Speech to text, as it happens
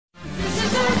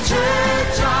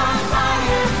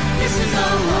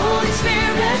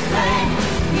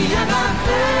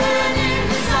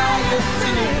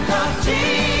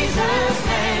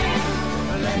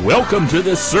Welcome to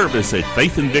this service at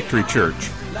Faith and Victory Church.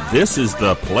 This is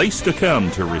the place to come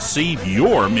to receive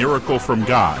your miracle from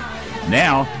God.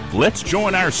 Now, let's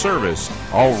join our service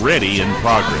already in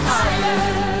progress.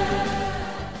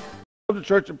 The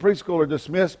church and preschool are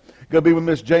dismissed. Going to be with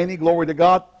Miss Janie. Glory to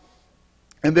God.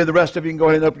 And then the rest of you can go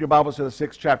ahead and open your Bibles to the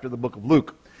 6th chapter of the book of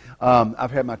Luke.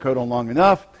 I've had my coat on long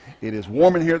enough. It is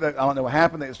warm in here. I don't know what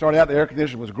happened. It started out, the air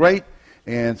conditioning was great,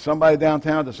 and somebody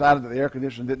downtown decided that the air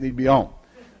conditioning didn't need to be on.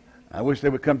 I wish they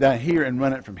would come down here and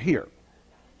run it from here.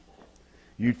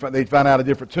 They'd find out a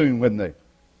different tune, wouldn't they?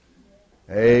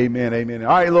 Amen, amen.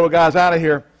 All right, little guys, out of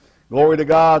here. Glory to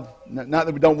God. Not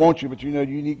that we don't want you, but you know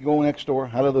you need to go next door.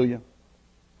 Hallelujah.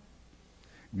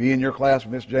 Be in your class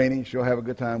with Miss Janie. She'll have a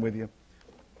good time with you.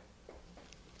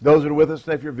 Those that are with us,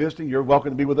 if you're visiting, you're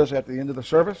welcome to be with us at the end of the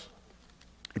service.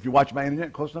 If you watch my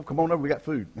internet close enough, come on over. We got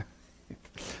food.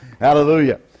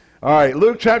 Hallelujah. All right,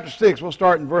 Luke chapter 6. We'll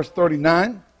start in verse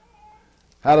 39.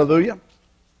 Hallelujah.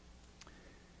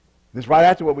 This is right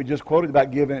after what we just quoted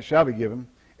about give and it shall be given.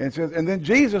 And it says, and then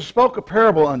Jesus spoke a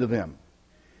parable unto them.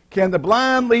 Can the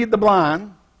blind lead the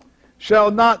blind? Shall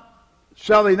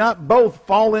they not both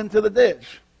fall into the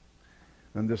ditch?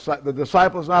 And the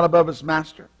disciple is not above his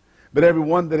master, but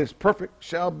everyone that is perfect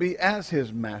shall be as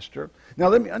his master. Now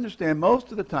let me understand,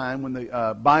 most of the time when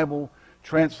the Bible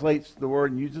translates the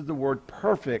word and uses the word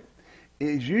perfect, it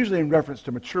is usually in reference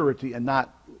to maturity and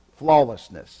not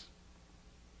flawlessness.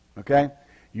 Okay?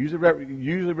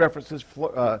 Usually references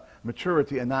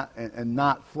maturity and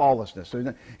not flawlessness.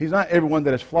 So he's not everyone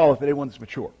that is flawless, but everyone that's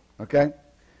mature. Okay?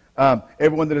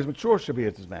 Everyone that is mature should be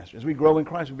as his master. As we grow in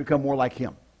Christ, we become more like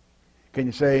him. Can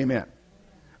you say amen?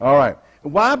 All right.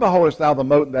 Why beholdest thou the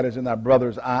mote that is in thy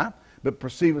brother's eye, but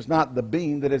perceivest not the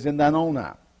beam that is in thine own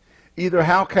eye? Either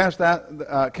how canst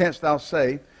thou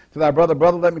say to thy brother,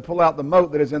 brother, let me pull out the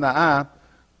mote that is in thy eye,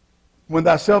 when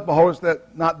thyself beholdest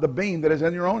not the beam that is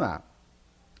in your own eye?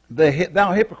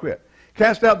 Thou hypocrite,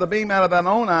 cast out the beam out of thine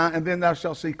own eye, and then thou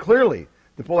shalt see clearly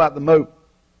to pull out the mote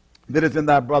that is in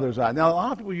thy brother's eye. Now, a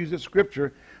lot of people use this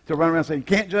scripture to run around saying,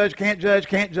 can't judge, can't judge,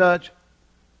 can't judge.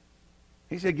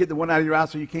 He said, get the one out of your eye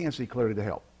so you can see clearly to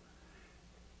help.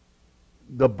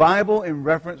 The Bible, in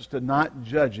reference to not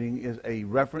judging, is a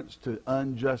reference to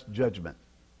unjust judgment.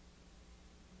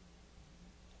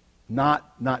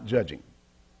 Not judging.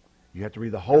 You have to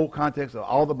read the whole context of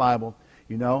all the Bible.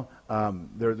 You know,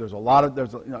 there's a lot of,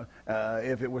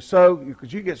 if it was so,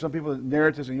 because you get some people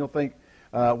narratives and you'll think,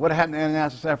 what happened to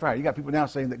Ananias and Sapphira? You got people now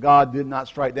saying that God did not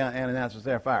strike down Ananias and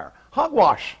Sapphira.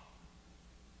 Hogwash.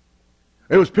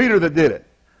 It was Peter that did it.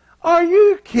 Are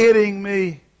you kidding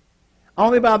me?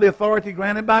 Only by the authority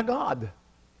granted by God.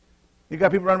 You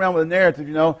got people running around with a narrative,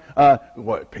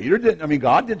 what Peter didn't,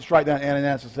 God didn't strike down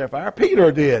Ananias and Sapphira. Peter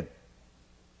did.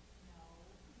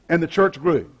 And the church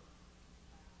grew.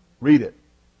 Read it.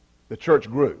 The church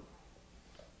grew.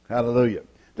 Hallelujah.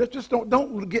 Just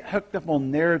don't get hooked up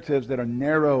on narratives that are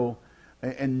narrow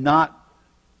and not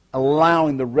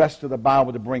allowing the rest of the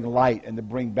Bible to bring light and to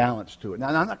bring balance to it. Now,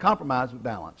 I'm not compromised with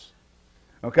balance.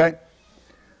 Okay?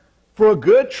 For a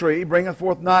good tree bringeth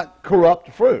forth not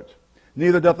corrupt fruit,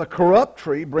 neither doth a corrupt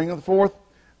tree bringeth forth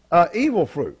evil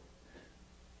fruit.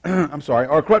 I'm sorry,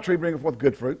 or a corrupt tree bringeth forth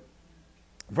good fruit.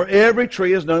 For every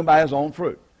tree is known by his own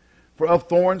fruit. For of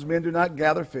thorns men do not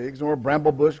gather figs, nor a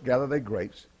bramble bush gather they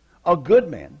grapes. A good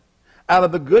man, out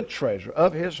of the good treasure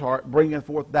of his heart, bringeth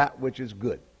forth that which is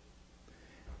good.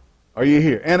 Are you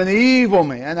here? And an evil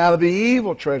man, out of the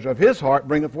evil treasure of his heart,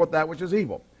 bringeth forth that which is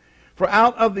evil. For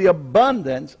out of the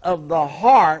abundance of the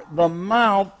heart, the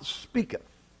mouth speaketh.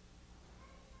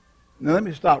 Now let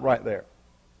me stop right there.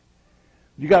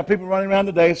 You got people running around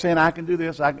today saying, I can do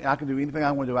this, I can do anything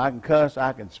I want to do. I can cuss,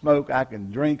 I can smoke, I can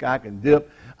drink, I can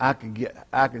dip, I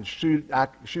can shoot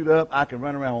up, I can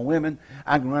run around with women,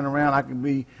 I can run around, I can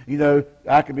be,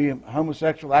 I can be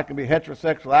homosexual, I can be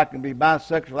heterosexual, I can be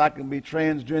bisexual, I can be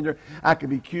transgender, I can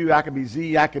be Q, I can be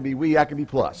Z, I can be we, I can be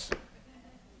plus.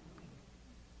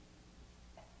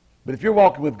 But if you're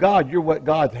walking with God, you're what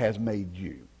God has made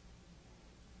you.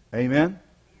 Amen?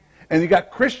 And you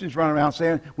got Christians running around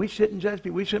saying, we shouldn't judge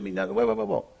people, we shouldn't be nothing.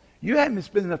 Whoa. You haven't been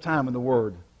spending enough time in the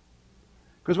Word.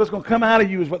 Because what's going to come out of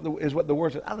you is what the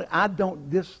Word says. I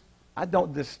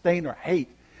don't disdain or hate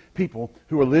people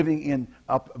who are living in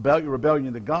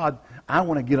rebellion to God. I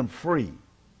want to get them free.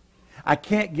 I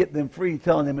can't get them free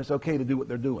telling them it's okay to do what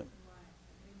they're doing.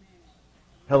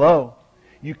 Hello?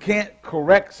 You can't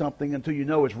correct something until you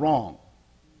know it's wrong.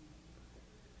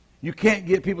 You can't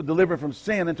get people delivered from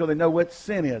sin until they know what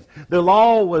sin is. The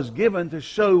law was given to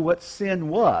show what sin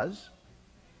was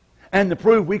And to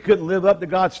prove we couldn't live up to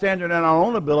God's standard in our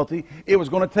own ability, it was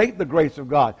going to take the grace of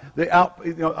God,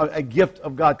 a gift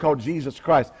of God called Jesus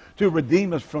Christ, to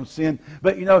redeem us from sin.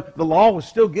 But, the law was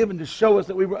still given to show us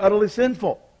that we were utterly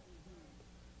sinful.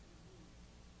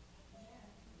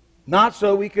 Not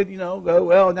so we could, go,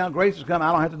 well, now grace has come,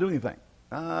 I don't have to do anything.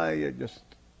 You're just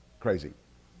crazy.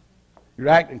 You're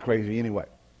acting crazy anyway.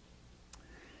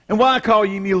 And why call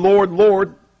ye me Lord,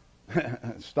 Lord?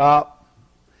 Stop.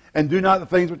 And do not the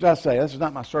things which I say. This is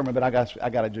not my sermon, but I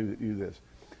got to do this.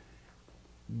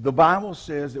 The Bible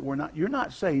says that you're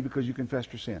not saved because you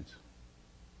confessed your sins.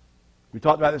 We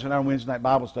talked about this in our Wednesday night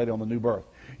Bible study on the new birth.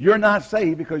 You're not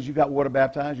saved because you got water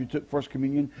baptized, you took First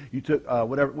Communion, you took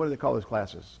what do they call those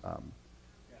classes?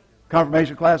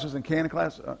 Confirmation classes and canon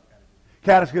classes?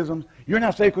 Catechisms. You're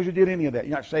not saved because you did any of that.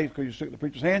 You're not saved because you shook the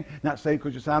preacher's hand. You're not saved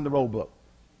because you signed the roll book.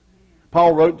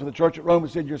 Paul wrote to the church at Rome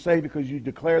and said, you're saved because you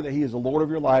declare that he is the Lord of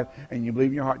your life and you believe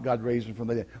in your heart God raised him from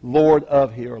the dead. Lord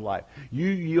of your life. You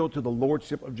yield to the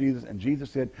lordship of Jesus, and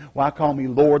Jesus said, why call me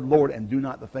Lord, Lord, and do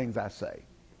not the things I say?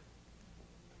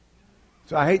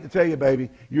 So I hate to tell you, baby,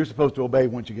 you're supposed to obey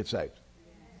once you get saved.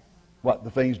 What?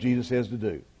 The things Jesus says to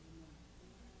do.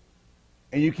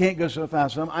 And you can't go find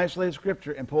some isolated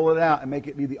scripture and pull it out and make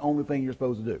it be the only thing you're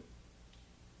supposed to do.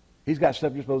 He's got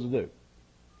stuff you're supposed to do.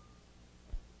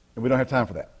 And we don't have time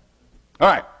for that. All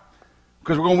right.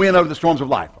 Because we're going to win over the storms of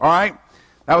life. All right?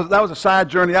 That was a side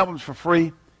journey. That one was for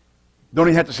free. Don't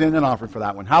even have to send an offering for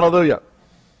that one. Hallelujah.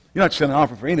 You don't have to send an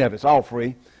offering for any of it. It's all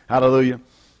free. Hallelujah.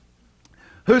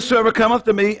 Whosoever cometh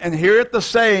to me and heareth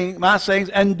my sayings,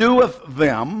 and doeth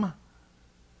them,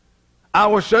 I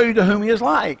will show you to whom he is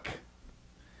like.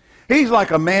 He's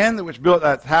like a man which built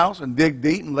that house and digged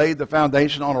deep and laid the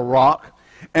foundation on a rock.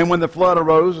 And when the flood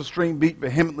arose, the stream beat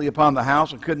vehemently upon the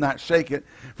house and could not shake it,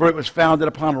 for it was founded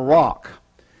upon a rock.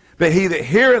 But he that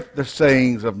heareth the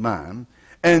sayings of mine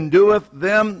and doeth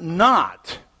them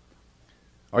not.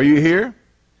 Are you here?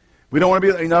 We don't want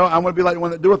to be, I want to be like the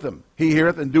one that doeth them. He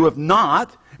heareth and doeth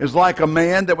not is like a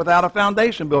man that without a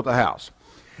foundation built a house.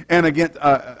 And against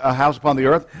a house upon the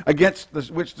earth, against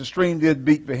which the stream did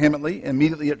beat vehemently.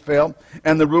 Immediately it fell,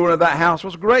 and the ruin of that house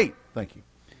was great. Thank you.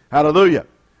 Hallelujah.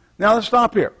 Now let's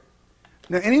stop here.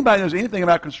 Now anybody knows anything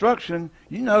about construction,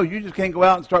 you just can't go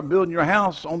out and start building your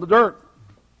house on the dirt.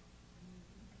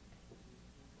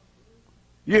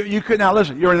 You could, now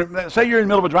listen, say you're in the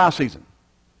middle of a dry season.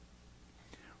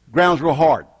 Ground's real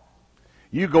hard.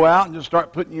 You go out and just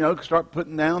start putting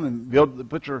down and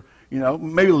put your,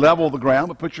 maybe level the ground,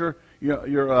 but put your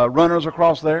runners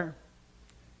across there,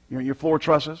 your floor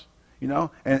trusses,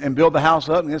 and build the house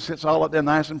up, and it sits all up there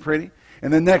nice and pretty.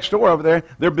 And then next door over there,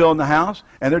 they're building the house,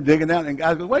 and they're digging down, and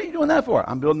guys go, what are you doing that for?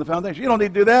 I'm building the foundation. You don't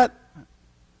need to do that.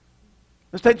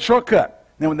 Let's take the shortcut.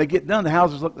 Now when they get done, the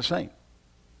houses look the same.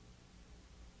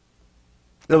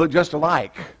 They look just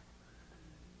alike.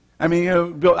 I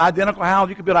mean, build identical houses.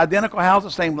 You could build identical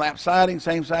houses, same lap siding,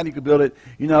 same siding. You could build it,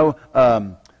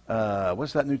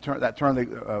 what's that new term? That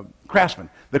term, craftsman.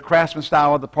 The craftsman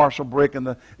style of the partial brick and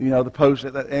the posts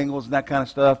at the angles and that kind of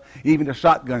stuff. Even the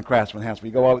shotgun craftsman house, where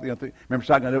you go all the way, remember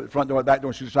shotgun, front door, back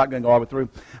door, shoot a shotgun, go all the way through.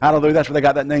 Hallelujah. That's where they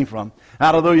got that name from.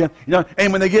 Hallelujah.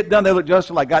 And when they get done, they look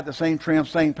just alike. Got the same trim,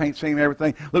 same paint, same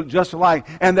everything. Look just alike,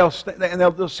 and they'll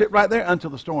sit right there until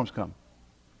the storms come.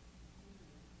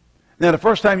 Now, the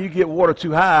first time you get water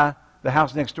too high, the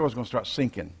house next door is going to start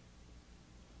sinking.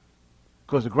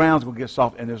 Because the ground's going to get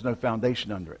soft and there's no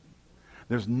foundation under it.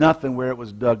 There's nothing where it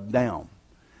was dug down.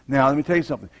 Now, let me tell you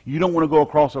something. You don't want to go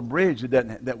across a bridge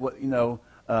that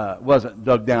wasn't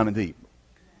dug down and deep.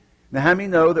 Now, how many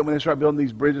know that when they start building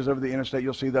these bridges over the interstate,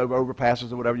 you'll see the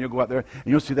overpasses or whatever, and you'll go out there, and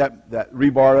you'll see that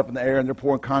rebar up in the air, and they're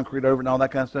pouring concrete over and all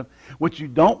that kind of stuff. What you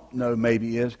don't know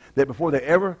maybe is that before they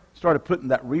ever started putting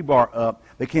that rebar up,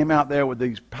 they came out there with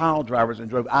these pile drivers and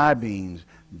drove I-beams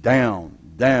down,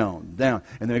 down, down.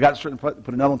 And then they got a certain put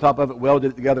another on top of it,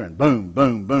 welded it together, and boom,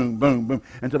 boom, boom, boom, boom,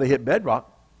 until they hit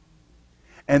bedrock.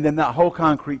 And then that whole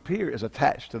concrete pier is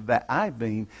attached to that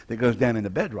I-beam that goes down into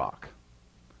bedrock.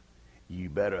 You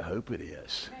better hope it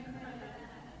is.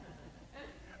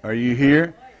 Are you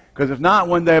here? Because if not,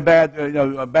 one day a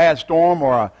bad storm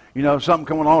or something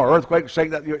coming on, or earthquake,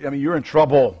 shake that. You're in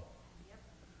trouble.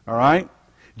 All right.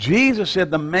 Jesus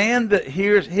said, "The man that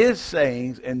hears his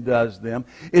sayings and does them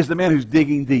is the man who's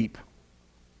digging deep.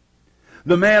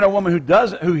 The man or woman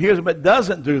who hears them but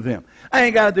doesn't do them. I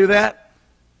ain't got to do that.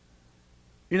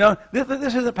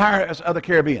 This is the Pirates of the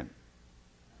Caribbean.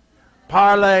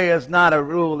 Parlay is not a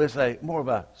rule, it's more of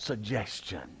a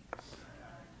suggestion.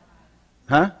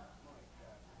 Huh?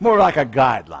 More like a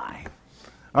guideline.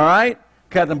 All right?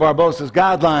 Captain Barbosa's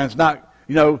guidelines, not,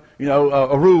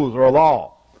 a rules or a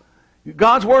law.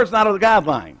 God's word's not a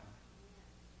guideline.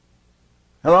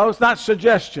 Hello? It's not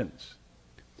suggestions.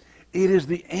 It is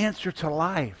the answer to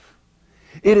life.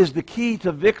 It is the key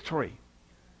to victory.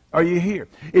 Are you here?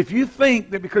 If you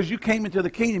think that because you came into the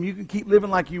kingdom, you can keep living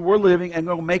like you were living and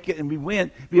go make it and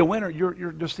be a winner,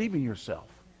 you're deceiving yourself.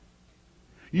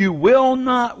 You will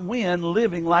not win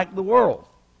living like the world.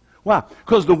 Why?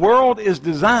 Because the world is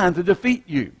designed to defeat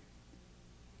you.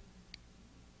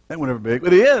 That went over big,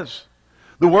 but it is.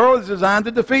 The world is designed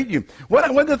to defeat you. What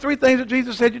are the three things that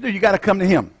Jesus said you do? You got to come to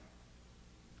Him.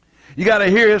 You got to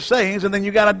hear His sayings, and then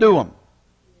you got to do them.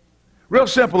 Real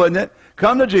simple, isn't it?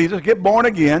 Come to Jesus, get born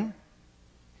again,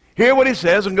 hear what He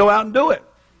says, and go out and do it.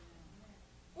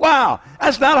 Wow,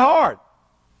 that's not hard.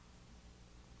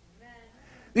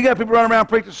 You got people running around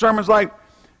preaching sermons like,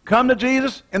 come to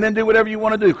Jesus and then do whatever you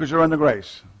want to do because you're under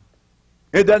grace.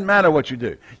 It doesn't matter what you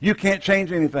do. You can't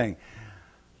change anything.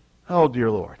 Oh, dear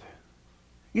Lord.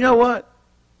 You know what?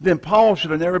 Then Paul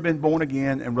should have never been born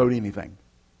again and wrote anything.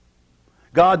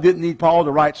 God didn't need Paul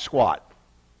to write squat.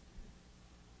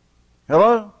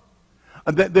 Hello?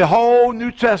 The whole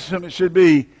New Testament should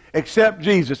be, accept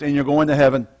Jesus and you're going to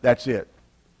heaven. That's it.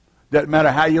 Doesn't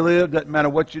matter how you live, doesn't matter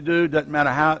what you do, doesn't matter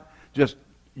how, just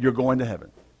you're going to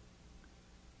heaven.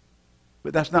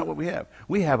 But that's not what we have.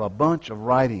 We have a bunch of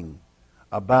writing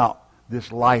about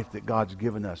this life that God's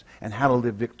given us and how to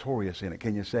live victorious in it.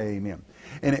 Can you say amen?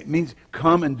 And it means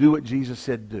come and do what Jesus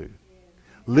said do.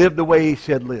 Live the way He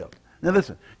said live. Now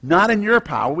listen, not in your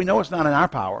power. We know it's not in our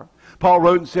power. Paul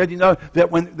wrote and said, that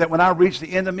when I reach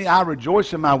the end of me, I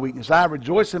rejoice in my weakness. I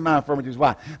rejoice in my infirmities.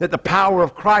 Why? That the power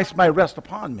of Christ may rest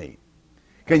upon me.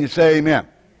 Can you say amen?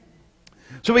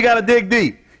 So we got to dig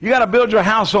deep. You got to build your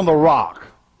house on the rock.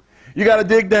 You got to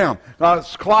dig down.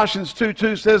 Colossians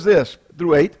 2:2 says this,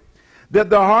 through 8, that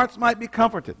their hearts might be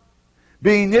comforted,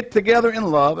 being knit together in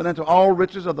love, and unto all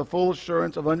riches of the full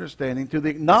assurance of understanding, to the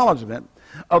acknowledgement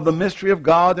of the mystery of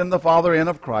God and the Father and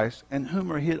of Christ, in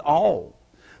whom are hid all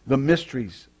the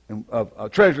mysteries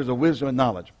of treasures of wisdom and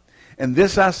knowledge. And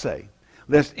this I say,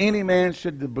 lest any man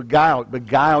should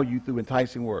beguile you through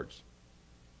enticing words.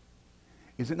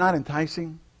 Is it not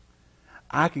enticing?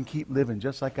 I can keep living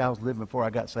just like I was living before I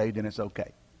got saved, and it's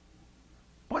okay.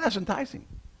 Boy, that's enticing.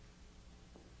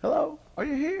 Hello? Are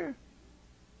you here?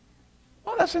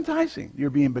 Oh, that's enticing. You're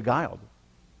being beguiled.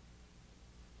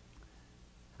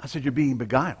 I said you're being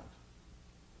beguiled.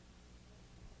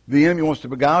 The enemy wants to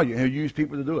beguile you, and he'll use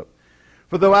people to do it.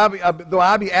 For though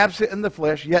I be absent in the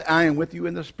flesh, yet I am with you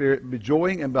in the spirit,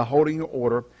 rejoicing and beholding your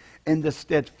order, and the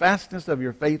steadfastness of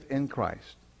your faith in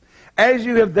Christ. As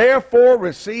you have therefore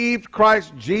received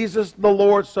Christ Jesus the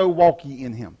Lord, so walk ye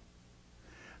in Him.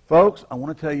 Folks, I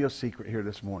want to tell you a secret here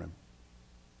this morning.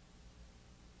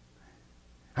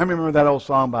 I remember that old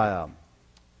song by,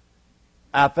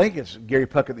 I think it's Gary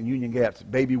Puckett and Union Gap's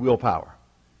Baby Willpower.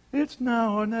 It's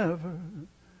now or never.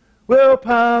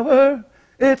 Willpower,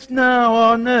 it's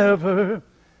now or never.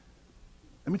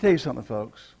 Let me tell you something,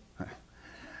 folks.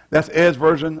 That's Ed's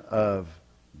version of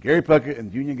Gary Puckett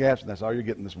and Union Gaps, and that's all you're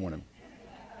getting this morning.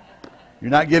 You're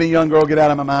not getting Young Girl, Get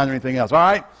Out of My Mind or anything else, all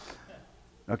right?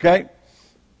 Okay?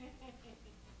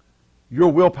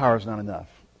 Your willpower is not enough.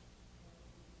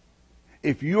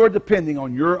 If you are depending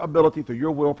on your ability through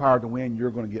your willpower to win,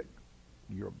 you're going to get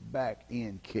your back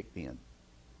end kicked in.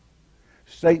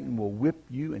 Satan will whip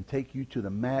you and take you to the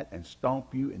mat and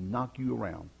stomp you and knock you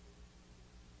around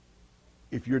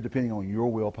if you're depending on your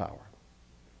willpower.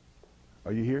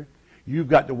 Are you here? You've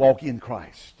got to walk in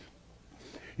Christ.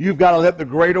 You've got to let the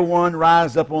greater one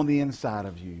rise up on the inside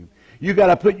of you. You've got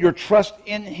to put your trust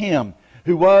in Him,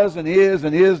 who was and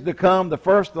is to come, the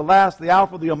first, the last, the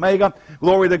Alpha, the Omega.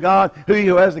 Glory to God. He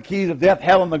who has the keys of death,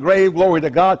 hell, and the grave. Glory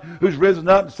to God. Who's risen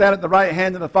up and sat at the right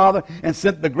hand of the Father and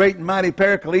sent the great and mighty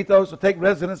Parakletos to take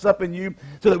residence up in you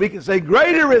so that we can say,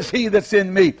 greater is He that's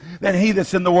in me than he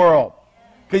that's in the world.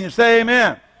 Can you say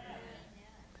amen?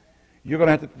 You're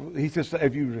going to have to, he says,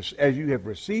 as you have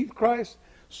received Christ,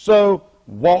 so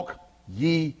walk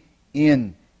ye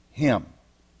in Him.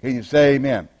 Can you say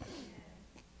amen?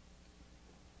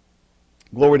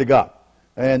 Glory to God.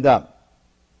 And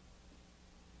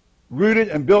rooted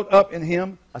and built up in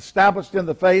Him, established in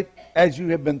the faith, as you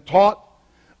have been taught,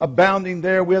 abounding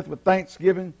therewith with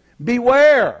thanksgiving.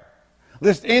 Beware,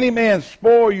 lest any man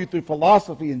spoil you through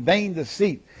philosophy and vain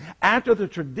deceit, after the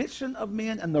tradition of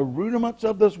men and the rudiments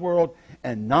of this world,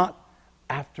 and not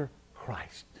after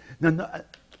Christ. Now,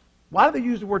 why do they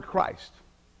use the word Christ?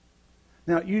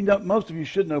 Now, you know, most of you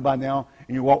should know by now,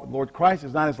 in your walk with the Lord, Christ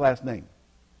is not His last name.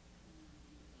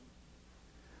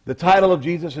 The title of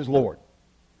Jesus is Lord.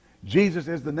 Jesus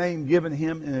is the name given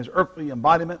him in his earthly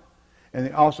embodiment,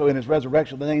 and also in his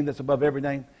resurrection, the name that's above every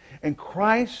name. And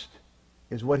Christ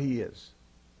is what he is,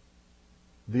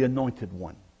 the anointed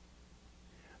one.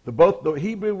 Both the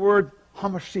Hebrew word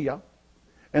Hamashiach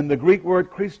and the Greek word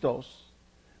Christos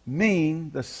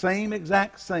mean the same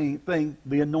exact same thing,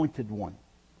 the anointed one.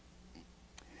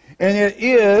 And it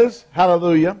is,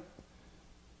 hallelujah,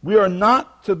 we are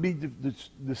not to be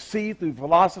deceived through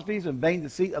philosophies and vain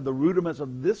deceit of the rudiments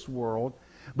of this world,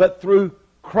 but through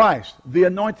Christ, the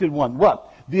anointed one.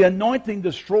 What? The anointing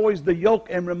destroys the yoke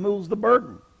and removes the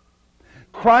burden.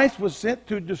 Christ was sent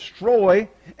to destroy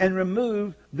and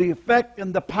remove the effect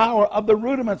and the power of the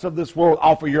rudiments of this world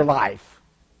off of your life.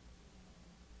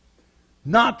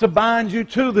 Not to bind you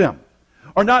to them,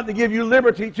 or not to give you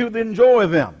liberty to enjoy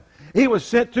them. He was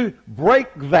sent to break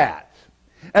that.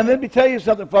 And let me tell you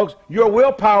something, folks. Your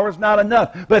willpower is not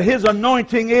enough, but his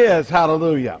anointing is.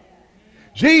 Hallelujah.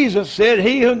 Jesus said,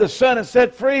 he whom the Son has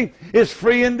set free is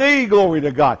free indeed. Glory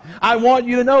to God. I want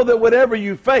you to know that whatever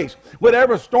you face,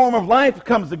 whatever storm of life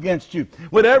comes against you,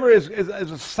 whatever is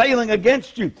assailing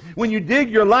against you, when you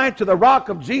dig your life to the rock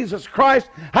of Jesus Christ,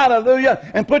 hallelujah,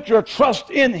 and put your trust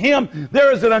in him,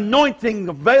 there is an anointing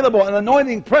available, an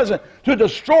anointing present to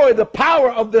destroy the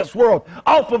power of this world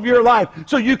off of your life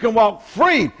so you can walk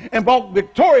free and walk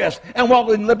victorious and walk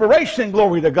in liberation.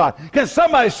 Glory to God. Can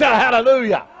somebody shout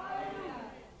hallelujah?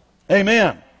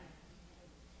 Amen.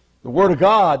 The Word of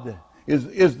God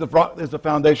is the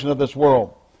foundation of this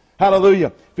world.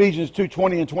 Hallelujah. Ephesians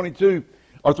 2:20 and 22,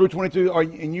 or through 22,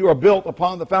 and you are built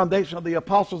upon the foundation of the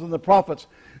apostles and the prophets,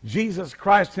 Jesus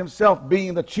Christ himself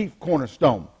being the chief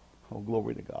cornerstone. Oh,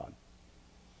 glory to God.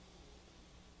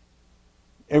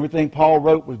 Everything Paul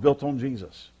wrote was built on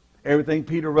Jesus. Everything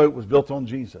Peter wrote was built on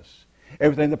Jesus.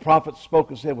 Everything the prophets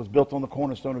spoke and said was built on the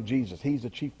cornerstone of Jesus. He's the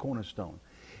chief cornerstone.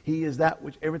 He is that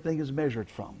which everything is measured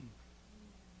from.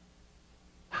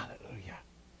 Hallelujah.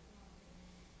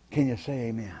 Can you say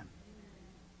amen?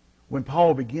 When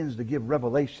Paul begins to give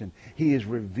revelation, he is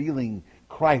revealing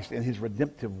Christ and his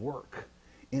redemptive work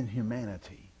in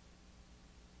humanity.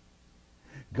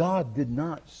 God did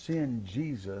not send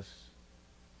Jesus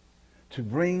to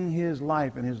bring his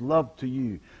life and his love to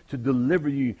you, to deliver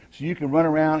you so you can run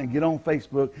around and get on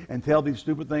Facebook and tell these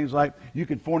stupid things like you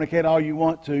can fornicate all you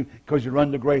want to because you're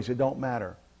under grace. It don't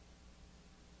matter.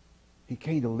 He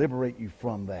came to liberate you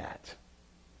from that.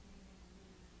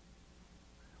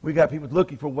 We got people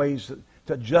looking for ways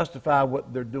to justify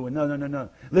what they're doing. No.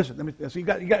 Listen, so you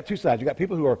got two sides. You got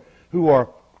people who are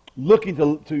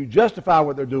looking to justify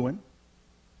what they're doing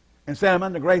and say, I'm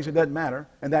under grace, it doesn't matter.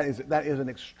 And that is an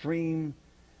extreme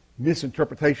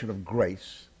misinterpretation of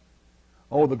grace.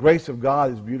 Oh, the grace of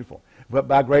God is beautiful. But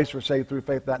by grace we're saved through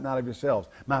faith, that not of yourselves.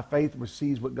 My faith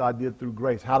receives what God did through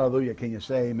grace. Hallelujah. Can you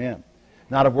say amen?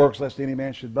 Not of works, lest any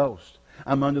man should boast.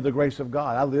 I'm under the grace of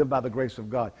God. I live by the grace of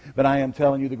God. But I am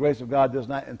telling you, the grace of God does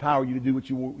not empower you to do what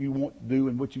you want to do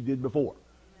and what you did before.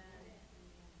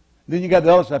 Then you got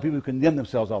the other side, people who condemn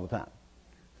themselves all the time.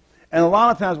 And a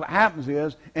lot of times what happens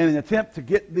is, in an attempt to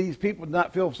get these people to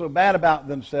not feel so bad about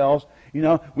themselves,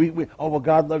 oh, well,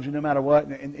 God loves you no matter what.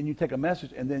 And you take a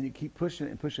message and then you keep pushing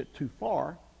it and push it too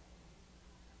far.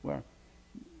 Well,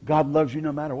 God loves you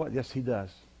no matter what. Yes, he does.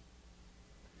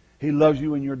 He loves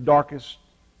you in your darkest,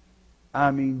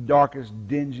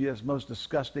 dingiest, most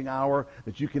disgusting hour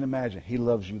that you can imagine. He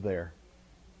loves you there.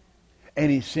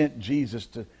 And he sent Jesus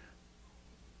to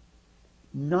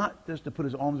not just to put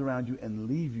his arms around you and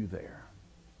leave you there.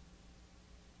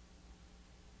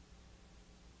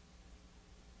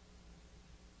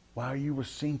 While you were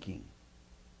sinking,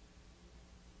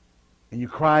 and you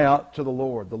cry out to the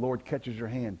Lord catches your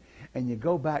hand, and you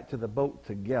go back to the boat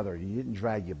together. He didn't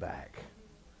drag you back.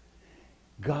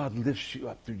 God lifts you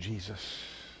up through Jesus.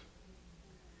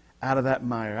 Out of that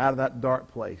mire, out of that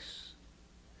dark place.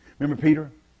 Remember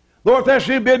Peter? Lord, if that's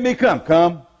you, bid me come.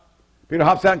 Come. Peter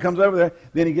hops out and comes over there.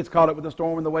 Then he gets caught up with the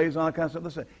storm and the waves and all that kind of stuff.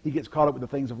 Listen, he gets caught up with the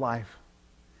things of life.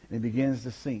 And he begins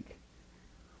to sink.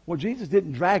 Well, Jesus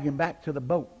didn't drag him back to the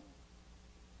boat.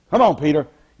 Come on, Peter.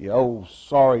 You old,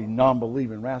 sorry,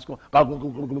 non-believing rascal. They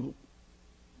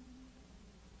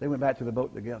went back to the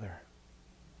boat together.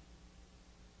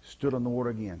 Stood on the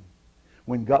water again.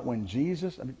 When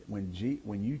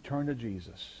you turn to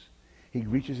Jesus, he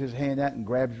reaches his hand out and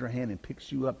grabs your hand and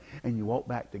picks you up, and you walk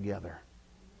back together.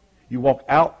 You walk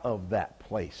out of that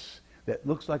place that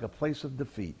looks like a place of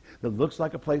defeat, that looks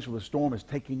like a place where the storm is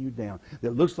taking you down,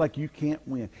 that looks like you can't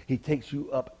win. He takes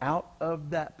you up out of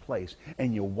that place,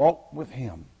 and you walk with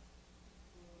him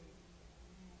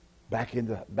back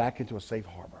into a safe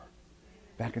harbor,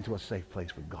 back into a safe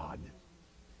place with God.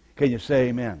 Can you say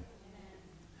amen?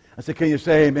 I said, can you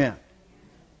say amen?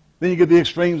 Then you get the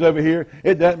extremes over here.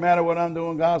 It doesn't matter what I'm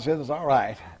doing. God says it's all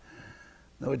right.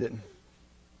 No, he didn't.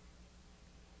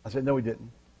 I said, no, he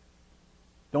didn't.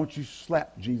 Don't you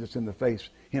slap Jesus in the face,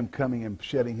 him coming and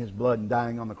shedding his blood and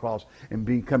dying on the cross and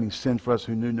becoming sin for us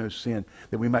who knew no sin,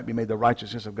 that we might be made the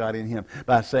righteousness of God in him,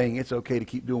 by saying it's okay to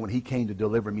keep doing what he came to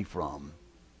deliver me from.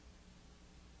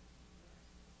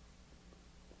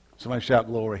 Somebody shout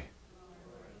glory.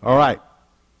 All right.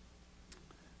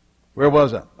 Where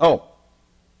was I? Oh.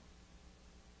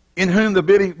 In whom the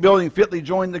building fitly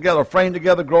joined together, framed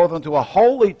together, groweth unto a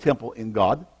holy temple in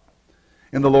God,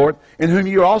 in the Lord, in whom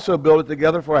you also build it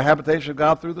together for a habitation of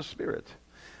God through the Spirit.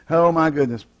 Oh my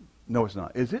goodness. No, it's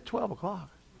not. Is it 12 o'clock?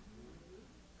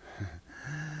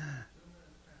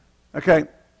 Okay.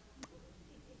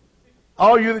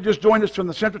 All you that just joined us from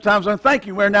the Central Time Zone, thank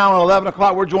you. We're now at 11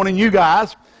 o'clock. We're joining you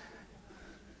guys.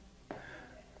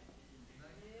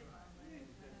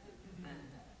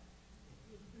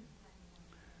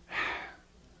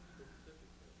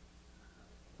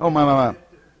 Oh, my.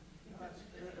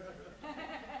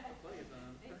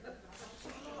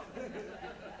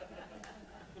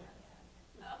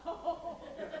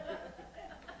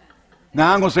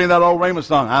 Now I'm going to sing that old Raymond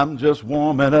song. I'm just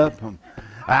warming up.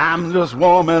 I'm just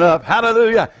warming up.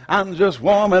 Hallelujah. I'm just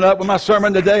warming up with my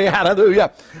sermon today.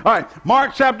 Hallelujah. All right.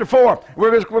 Mark chapter 4.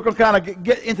 We're going to kind of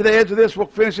get into the edge of this. We'll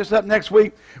finish this up next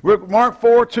week. Mark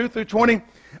 4, 2 through 20.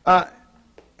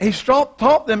 He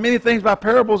taught them many things by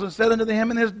parables and said unto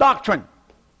them in his doctrine.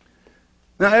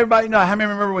 Now, everybody know, how many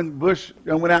remember when Bush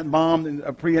went out and bombed and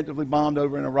preemptively bombed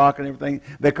over in Iraq and everything?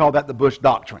 They called that the Bush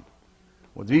doctrine.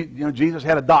 Well, Jesus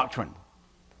had a doctrine.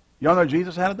 Y'all know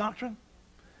Jesus had a doctrine?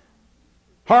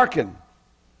 Hearken.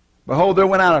 Behold, there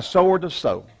went out a sower to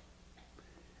sow.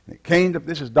 And it came to,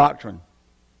 this is doctrine.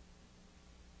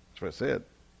 That's what it said.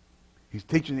 He's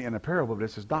teaching it in a parable, but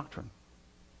this is doctrine.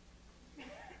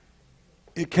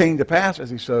 It came to pass as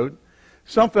he sowed,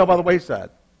 some fell by the wayside.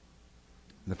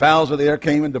 The fowls of the air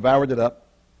came and devoured it up.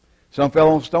 Some fell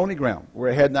on stony ground,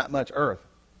 where it had not much earth.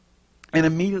 And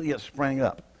immediately it sprang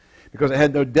up, because it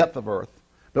had no depth of earth.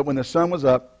 But when the sun was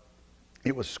up,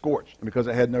 it was scorched. And because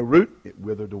it had no root, it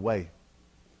withered away.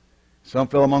 Some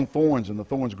fell among thorns, and the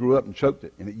thorns grew up and choked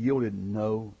it, and it yielded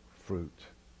no fruit.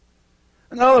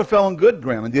 Another fell on good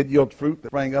ground, and did yield fruit that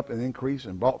sprang up and increased,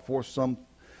 and brought forth some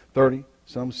 30,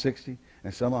 some 60,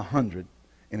 and some 100.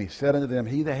 And he said unto them,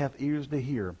 he that hath ears to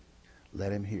hear,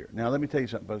 let him hear. Now let me tell you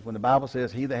something, folks. When the Bible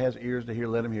says, he that has ears to hear,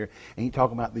 let him hear, and he's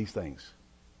talking about these things.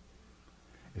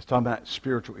 It's talking about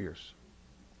spiritual ears.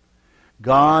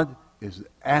 God is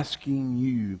asking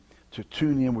you to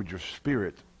tune in with your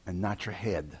spirit and not your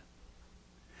head.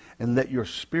 And let your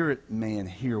spirit man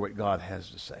hear what God has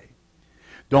to say.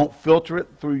 Don't filter it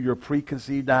through your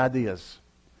preconceived ideas.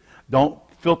 Don't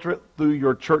filter it through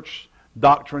your church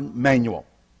doctrine manual.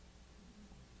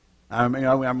 I mean,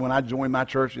 when I joined my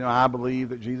church, I believe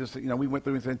that Jesus, we went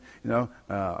through and said,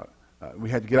 we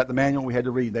had to get out the manual, we had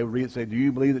to read. They would read and say, do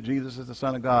you believe that Jesus is the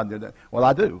Son of God? Well,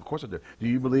 I do. Of course I do. Do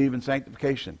you believe in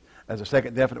sanctification as a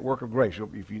second definite work of grace?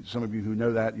 Some of you who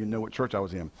know that, you know what church I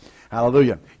was in.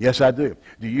 Hallelujah. Yes, I do.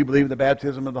 Do you believe in the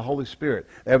baptism of the Holy Spirit,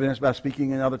 evidence by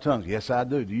speaking in other tongues? Yes, I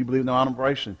do. Do you believe in the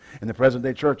operation in the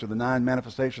present-day church of the 9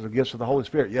 manifestations of gifts of the Holy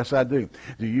Spirit? Yes, I do.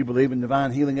 Do you believe in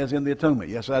divine healing as in the atonement?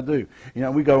 Yes, I do.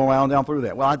 We go around down through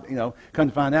that. Well, come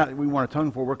to find out, we weren't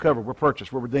atoned for. We're covered. We're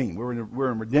purchased. We're redeemed.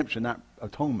 We're in redemption, not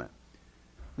atonement.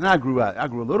 And I grew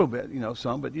a little bit,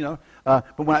 some, but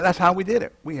that's how we did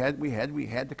it. We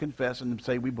had to confess and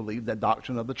say we believed that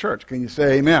doctrine of the church. Can you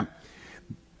say amen?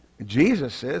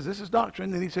 Jesus says this is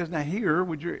doctrine, and he says, now hear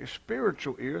with your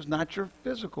spiritual ears, not your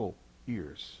physical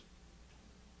ears.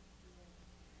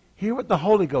 Hear what the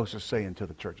Holy Ghost is saying to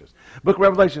the churches. Book of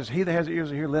Revelation says, he that has ears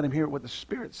to hear, let him hear what the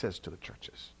Spirit says to the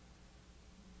churches.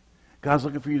 God's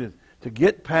looking for you to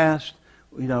get past,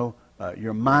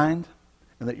 your mind,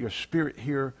 and let your spirit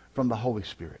hear from the Holy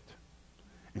Spirit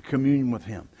and commune with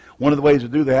him. One of the ways to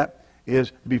do that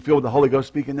is to be filled with the Holy Ghost,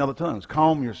 speaking in other tongues.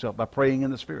 Calm yourself by praying in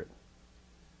the Spirit.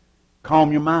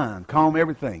 Calm your mind. Calm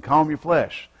everything. Calm your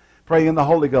flesh. Pray in the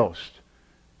Holy Ghost.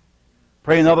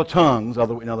 Pray in other tongues,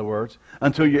 in other words,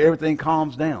 until everything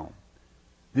calms down.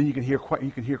 Then you can hear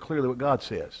clearly what God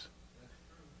says.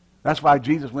 That's why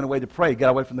Jesus went away to pray, got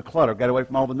away from the clutter, got away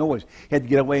from all the noise. He had to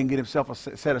get away and get himself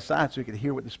set aside so he could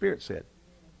hear what the Spirit said.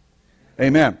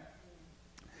 Amen.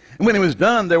 And when he was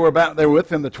done, they were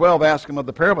with him. The 12 asked him of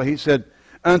the parable. He said,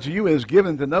 unto you is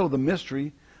given to know the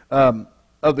mystery of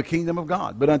the kingdom of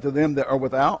God. But unto them that are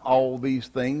without, all these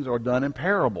things are done in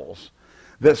parables,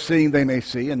 that seeing they may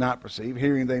see and not perceive,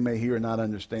 hearing they may hear and not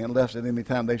understand, lest at any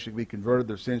time they should be converted,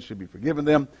 their sins should be forgiven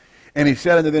them. And he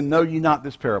said unto them, know ye not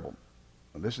this parable?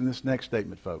 Now listen to this next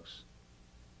statement, folks.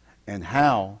 And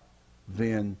how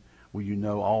then will you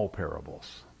know all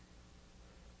parables?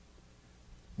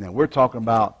 Now we're talking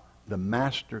about the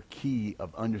master key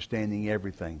of understanding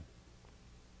everything.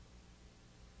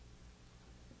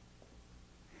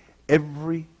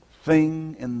 Everything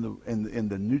in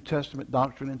the New Testament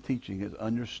doctrine and teaching is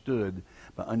understood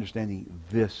by understanding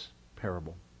this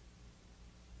parable.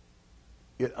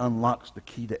 It unlocks the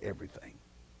key to everything.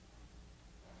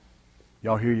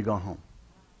 Y'all hear you going home?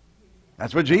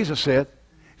 That's what Jesus said.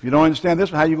 If you don't understand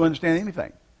this one, how are you going to understand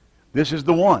anything? This is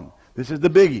the one. This is the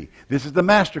biggie. This is the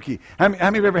master key. How many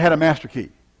of you ever had a master key?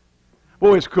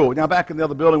 Boy, it's cool. Now, back in the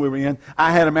other building we were in,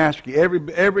 I had a master key.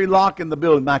 Every lock in the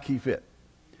building, my key fit.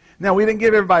 Now, we didn't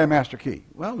give everybody a master key.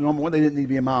 Well, number one, they didn't need to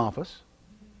be in my office.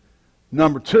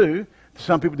 Number two,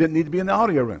 some people didn't need to be in the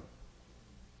audio room.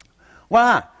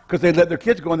 Why? Because they'd let their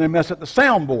kids go in there and mess up the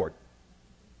soundboard.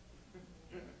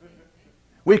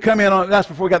 We come in on, that's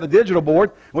before we got the digital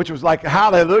board, which was like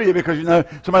hallelujah, because, you know,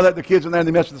 somebody let their kids in there and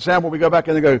they mess with the soundboard. We go back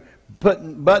in and go,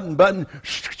 button,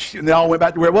 and they all went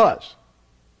back to where it was.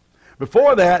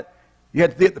 Before that, you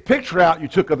had to get the picture out you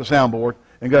took of the soundboard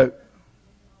and go,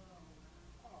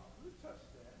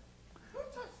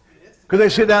 because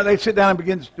they'd sit down and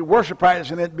begin to worship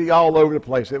practice, and it'd be all over the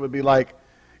place. It would be like,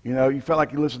 you know, you felt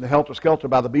like you listened to Helter Skelter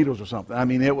by the Beatles or something. I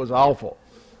mean, it was awful.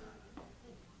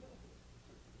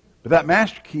 But that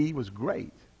master key was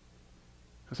great.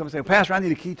 So somebody said, Pastor, I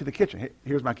need a key to the kitchen.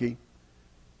 Here's my key.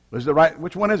 Is the right?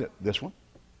 Which one is it? This one.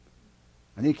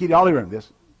 I need a key to the audio room.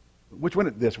 This. Which one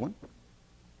is it? This one.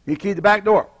 I need a key to the back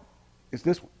door. It's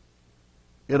this one.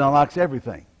 It unlocks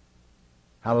everything.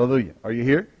 Hallelujah. Are you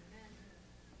here?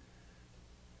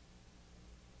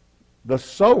 The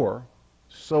sower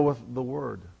soweth the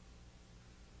word.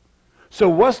 So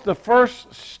what's the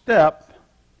first step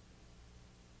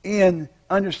in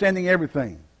understanding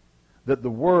everything? That the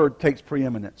word takes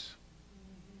preeminence.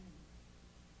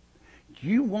 Do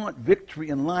you want victory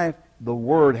in life? The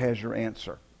word has your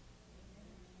answer.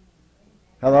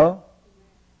 Hello?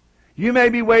 You may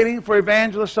be waiting for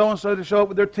evangelist so-and-so to show up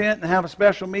with their tent and have a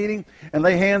special meeting and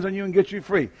lay hands on you and get you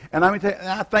free. And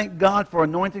I thank God for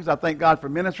anointings. I thank God for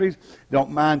ministries. Don't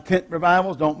mind tent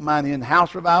revivals. Don't mind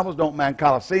in-house revivals. Don't mind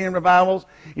Coliseum revivals.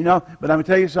 You know, but I'm going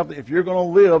to tell you something. If you're going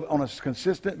to live on a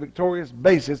consistent, victorious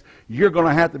basis, you're going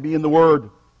to have to be in the Word.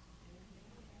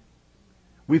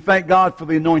 We thank God for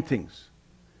the anointings.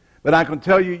 But I can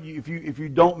tell you, if you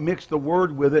don't mix the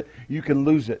Word with it, you can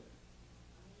lose it.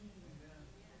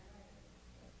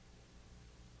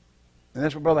 And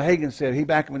that's what Brother Hagin said. He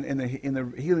back in the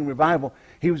healing revival,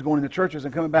 he was going into churches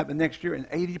and coming back the next year, and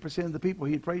 80% of the people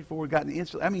he had prayed for had gotten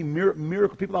instant. I mean,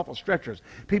 miracle people off of stretchers,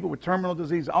 people with terminal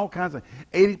disease, all kinds of.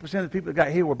 80% of the people that got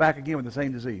healed were back again with the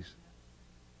same disease.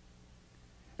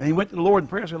 And he went to the Lord in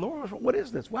prayer and said, Lord, what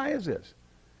is this? Why is this?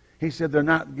 He said they're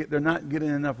not getting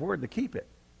enough word to keep it.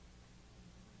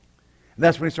 And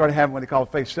that's when he started having what they call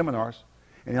faith seminars.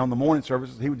 And on the morning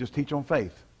services, he would just teach on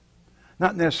faith.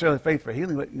 Not necessarily faith for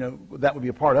healing, but, you know, that would be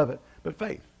a part of it, but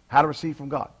faith, how to receive from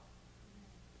God.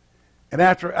 And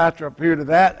after a period of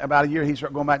that, about a year, he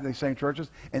started going back to these same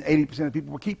churches, and 80% of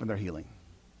people were keeping their healing.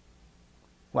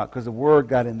 Why? Because the Word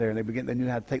got in there, and they knew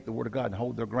how to take the Word of God and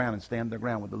hold their ground and stand their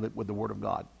ground with the Word of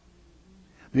God.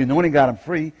 The anointing got them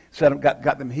free,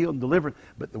 got them healed and delivered,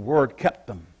 but the Word kept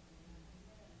them.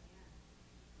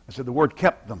 I said the Word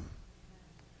kept them.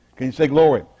 Can you say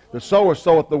glory? The sower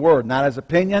soweth the Word, not as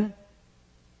opinion,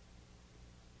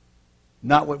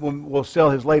 not when we'll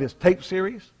sell his latest tape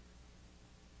series,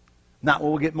 not when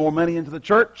we'll get more money into the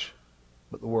church,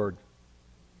 but the Word.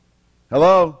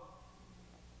 Hello?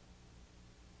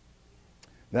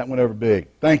 That went over big.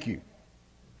 Thank you.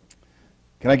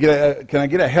 Can I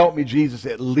get a help me, Jesus,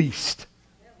 at least?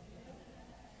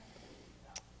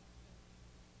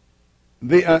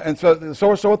 And so the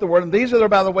sower soweth the word, and these are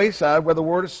by the wayside where the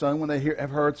word is sown. When they have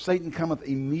heard, Satan cometh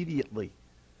immediately,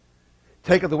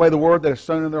 taketh away the word that is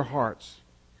sown in their hearts.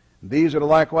 And these are the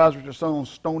likewise which are sown on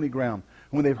stony ground.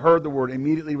 When they've heard the word,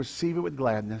 immediately receive it with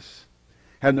gladness,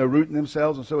 have no root in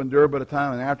themselves, and so endure but a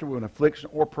time, and afterward when affliction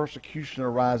or persecution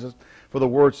arises for the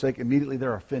word's sake, immediately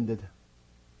they're offended.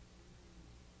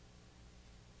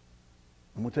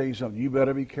 I'm going to tell you something. You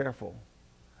better be careful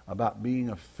about being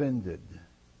offended,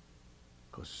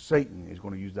 because Satan is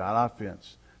going to use that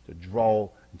offense to draw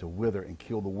and to wither and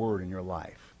kill the word in your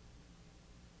life.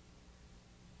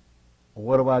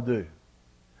 Well, what do?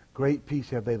 Great peace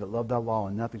have they that love thy law,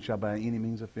 and nothing shall by any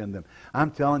means offend them.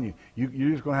 I'm telling you,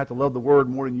 you're just going to have to love the word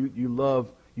more than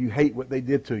you hate what they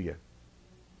did to you.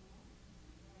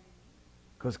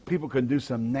 Because people can do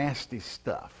some nasty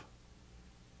stuff.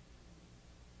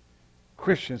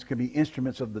 Christians can be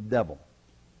instruments of the devil.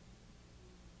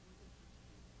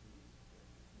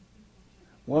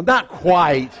 Well, not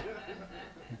quite.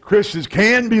 Christians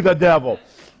can be the devil.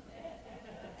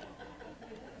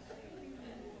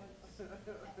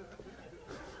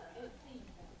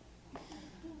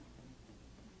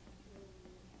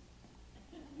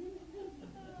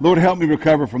 Lord, help me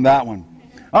recover from that one.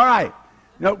 All right.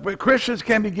 But Christians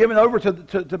can be given over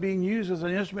to being used as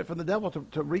an instrument for the devil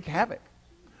to wreak havoc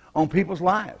on people's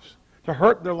lives, to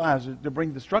hurt their lives, to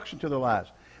bring destruction to their lives.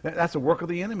 That's the work of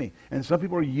the enemy. And some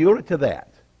people are yielded to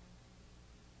that.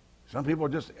 Some people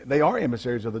they are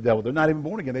emissaries of the devil. They're not even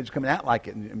born again. They just come and act like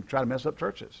it and try to mess up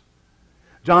churches.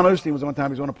 John Osteen was one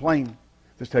time, he was on a plane.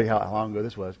 Just tell you how long ago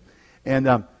this was. And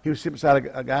he was sitting beside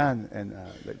a guy, and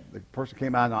the person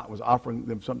came out and was offering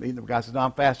them something to eat. And the guy said, "No,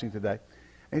 I'm fasting today."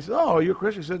 And he said, "Oh, you're a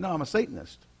Christian?" He said, "No, I'm a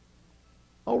Satanist."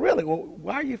 "Oh, really? Well,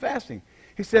 why are you fasting?"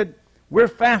 He said, "We're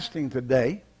fasting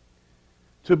today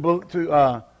to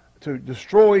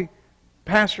destroy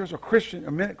pastors or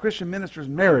Christian ministers'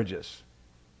 marriages.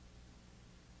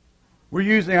 We're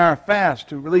using our fast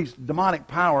to release demonic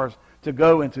powers to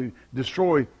go and to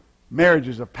destroy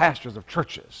marriages of pastors of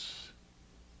churches."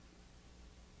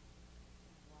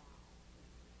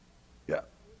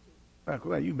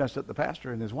 Well, you messed up the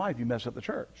pastor and his wife, you messed up the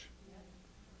church.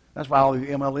 That's why all the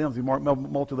MLMs, the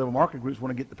multi-level marketing groups,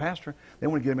 want to get the pastor. They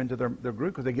want to get him into their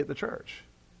group because they get the church.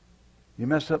 You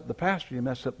mess up the pastor, you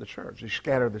mess up the church. You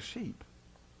scatter the sheep.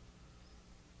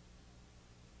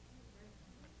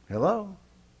 Hello?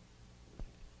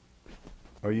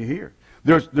 Are you here?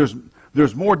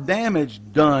 There's more damage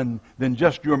done than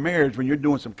just your marriage when you're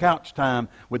doing some couch time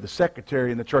with the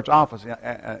secretary in the church office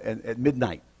at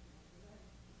midnight.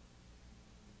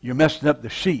 You're messing up the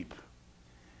sheep.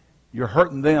 You're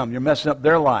hurting them. You're messing up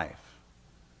their life.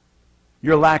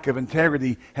 Your lack of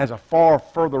integrity has a far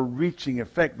further reaching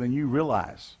effect than you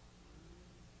realize.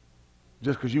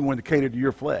 Just because you want to cater to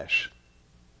your flesh.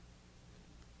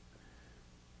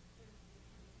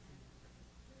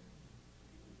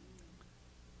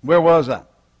 Where was I?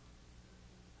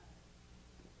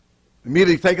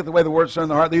 Immediately taketh away the word sown in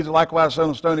the heart. These are likewise sown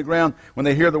on stony ground. When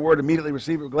they hear the word, immediately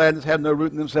receive it with gladness, have no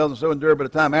root in themselves, and so endure. But a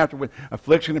time after, when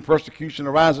affliction and persecution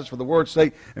arises for the word's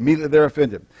sake, immediately they're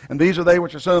offended. And these are they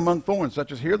which are sown among thorns,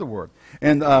 such as hear the word.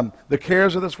 And the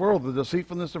cares of this world, the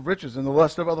deceitfulness of riches, and the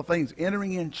lust of other things,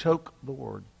 entering in, choke the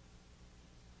word.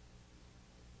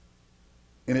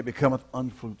 And it becometh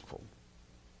unfruitful.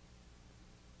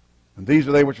 And these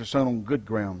are they which are sown on good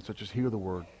ground, such as hear the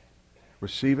word,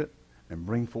 receive it, and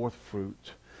bring forth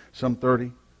fruit. Some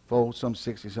 30-fold, some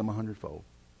 60, some 100-fold.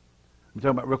 I'm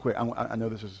talking about real quick. I know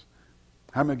this is...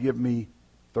 How many give me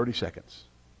 30 seconds?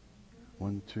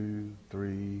 1, 2,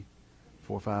 3,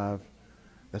 4, 5.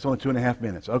 That's only 2.5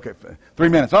 minutes. Okay, 3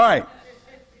 minutes. All right.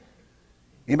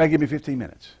 Anybody give me 15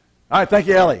 minutes? All right, thank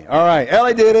you, Ellie. All right,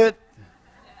 Ellie did it.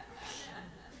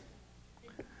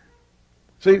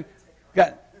 See,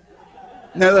 got...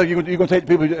 Now, look, you're going to take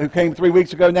the people who came 3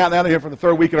 weeks ago. Now they're here for the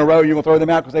third week in a row. You're going to throw them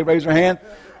out because they raised their hand?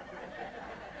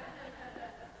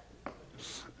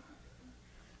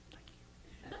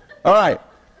 All right.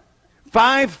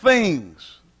 5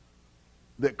 things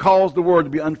that cause the word to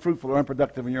be unfruitful or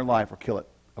unproductive in your life or kill it.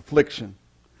 Affliction.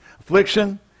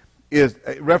 Affliction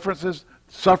references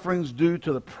sufferings due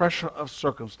to the pressure of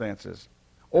circumstances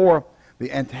or the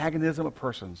antagonism of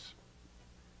persons.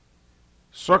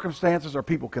 Circumstances or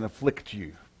people can afflict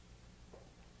you.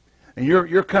 And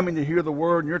you're coming to hear the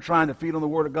word, and you're trying to feed on the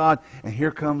word of God, and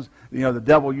here comes the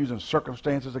devil using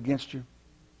circumstances against you,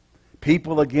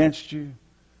 people against you.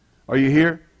 Are you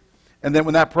here? And then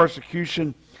when that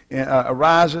persecution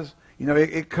arises,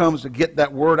 it comes to get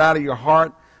that word out of your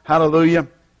heart. Hallelujah.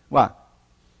 Why?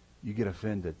 You get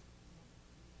offended.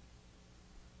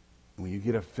 And when you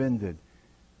get offended,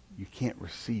 you can't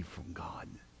receive from God.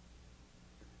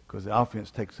 Because the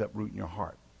offense takes up root in your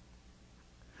heart.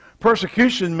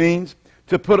 Persecution means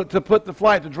to put to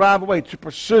flight, to drive away, to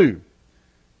pursue.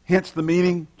 Hence the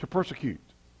meaning to persecute.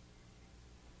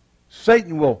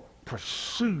 Satan will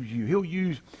pursue you. He'll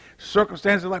use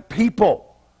circumstances like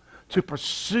people to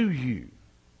pursue you,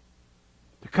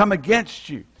 to come against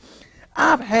you.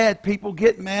 I've had people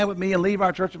get mad with me and leave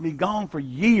our church and be gone for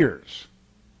years.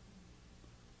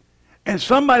 And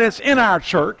somebody that's in our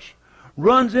church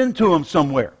runs into them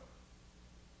somewhere.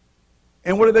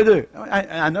 And what do?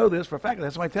 I know this for a fact.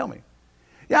 That's somebody tell me.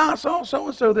 Yeah, I saw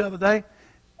so-and-so the other day.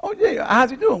 Oh, yeah,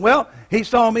 how's he doing? Well, he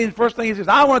saw me, and the first thing he says,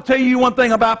 I want to tell you one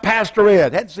thing about Pastor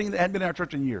Ed. Hadn't been in our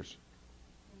church in years.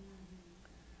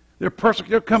 They're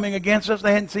coming against us.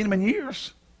 They hadn't seen him in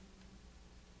years.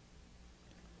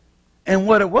 And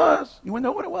what it was, you want to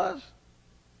know what it was?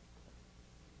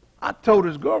 I told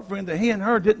his girlfriend that he and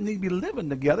her didn't need to be living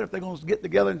together. If they're going to get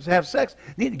together and have sex,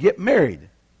 they need to get married.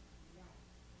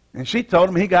 And she told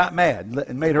him he got mad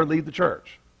and made her leave the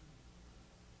church.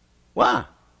 Why?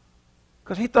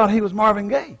 Because he thought he was Marvin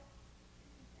Gaye.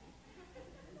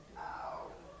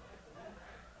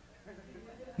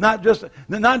 Not just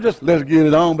let's get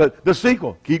it on, but the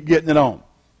sequel, keep getting it on.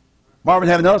 Marvin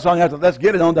had another song after let's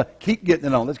get it on to keep getting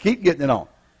it on. Let's keep getting it on.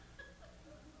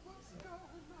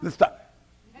 Let's stop.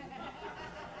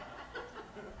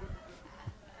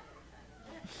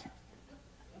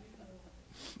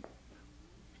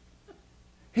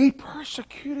 He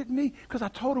persecuted me because I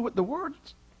told her what the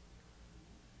words.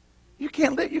 You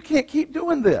can't keep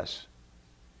doing this.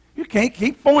 You can't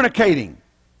keep fornicating.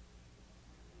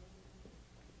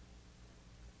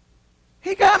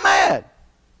 He got mad.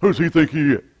 Who does he think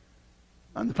he is?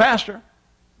 I'm the pastor.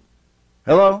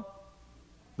 Hello?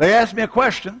 They asked me a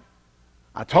question.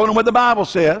 I told them what the Bible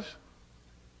says.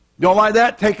 Don't like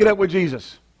that? Take it up with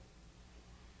Jesus.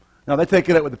 No, they take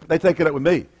it up with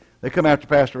me. They come after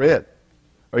Pastor Ed.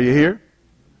 Are you here?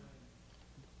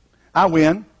 I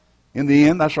win in the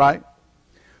end. That's right.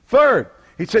 Third,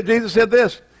 Jesus said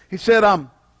this. He said,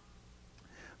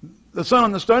 the son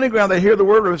on the stony ground, they hear the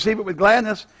word, receive it with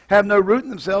gladness, have no root in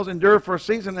themselves, endure for a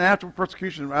season, and after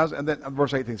persecution rise. And then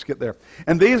verse 18, skip there.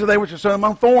 And these are they which are sown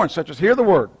among thorns, such as hear the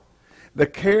word. The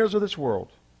cares of this world.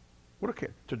 What are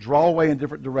cares? To draw away in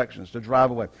different directions, to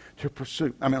drive away, to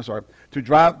pursue. To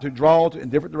draw in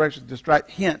different directions,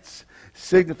 distract. Hence,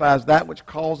 signifies that which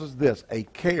causes this, a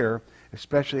care,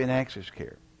 especially an anxious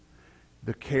care.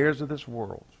 The cares of this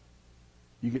world.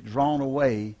 You get drawn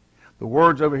away. The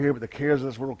word's over here, but the cares of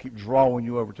this world will keep drawing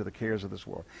you over to the cares of this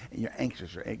world. And you're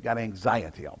anxious. You've got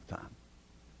anxiety all the time.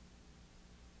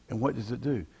 And what does it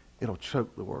do? It'll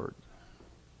choke the word.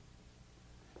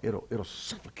 It'll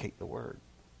suffocate the word.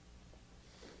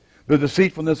 The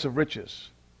deceitfulness of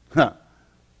riches. Now,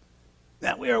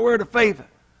 we are a word of faith.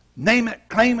 Name it,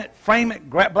 claim it, frame it,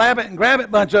 blab it, and grab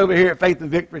it bunch over here at Faith and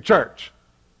Victory Church.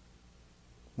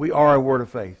 We are a word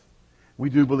of faith. We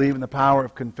do believe in the power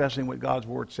of confessing what God's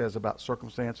word says about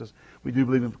circumstances. We do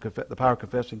believe in the power of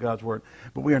confessing God's word.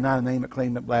 But we are not a name it,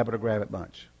 claim it, blab it, or grab it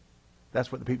bunch.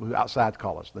 That's what the people who outside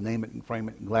call us. The name it and frame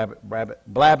it and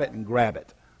blab it and grab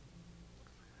it.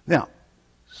 Now,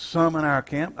 some in our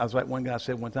camp, I was like one guy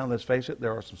said one time, let's face it,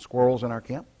 there are some squirrels in our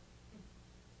camp.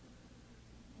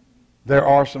 There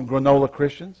are some granola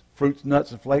Christians, fruits,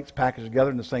 nuts, and flakes packaged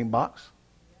together in the same box.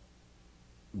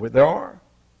 But there are.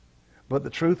 But the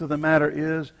truth of the matter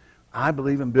is, I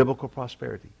believe in biblical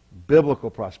prosperity. Biblical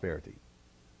prosperity.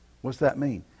 What's that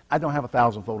mean? I don't have a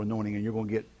 1,000-fold anointing and you're going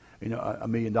to get $1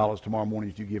 million tomorrow morning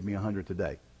if you give me 100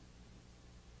 today.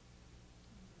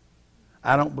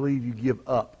 I don't believe you give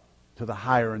up to the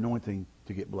higher anointing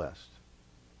to get blessed.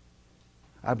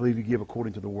 I believe you give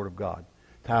according to the Word of God.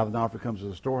 Tithe and offering comes to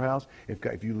the storehouse.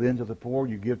 If you lend to the poor,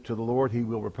 you give to the Lord, He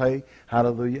will repay.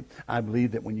 Hallelujah. I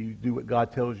believe that when you do what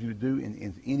God tells you to do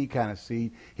in any kind of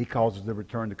seed, He causes the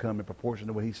return to come in proportion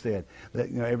to what He said.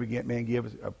 That every man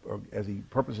gives as he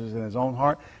purposes in his own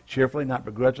heart, cheerfully, not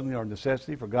begrudgingly or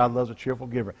necessity, for God loves a cheerful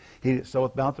giver. He that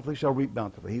soweth bountifully shall reap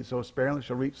bountifully. He that soweth sparingly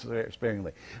shall reap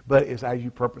sparingly. But it's as you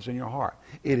purpose in your heart.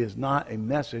 It is not a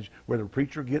message where the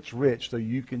preacher gets rich so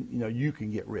you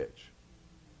can get rich.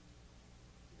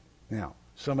 Now,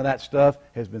 some of that stuff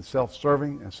has been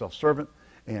self-serving and self-servant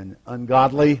and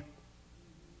ungodly.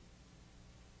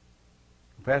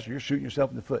 Pastor, you're shooting yourself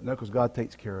in the foot. No, because God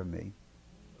takes care of me.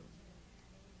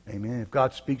 Amen. If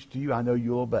God speaks to you, I know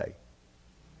you'll obey.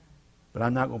 But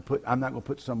I'm not going to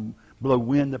put some blow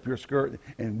wind up your skirt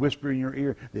and whisper in your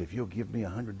ear that if you'll give me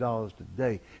 $100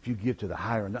 today, if you give to the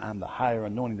higher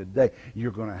anointing today,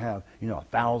 you're going to have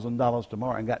 $1,000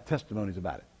 tomorrow, and got testimonies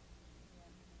about it.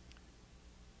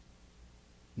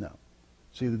 No.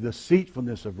 See, the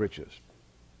deceitfulness of riches.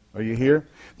 Are you here?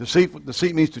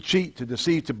 Deceit means to cheat, to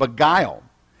deceive, to beguile.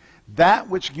 That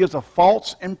which gives a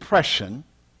false impression,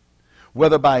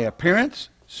 whether by appearance,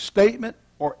 statement,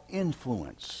 or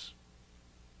influence,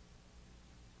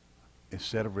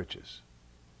 instead of riches.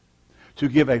 To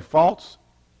give a false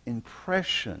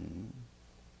impression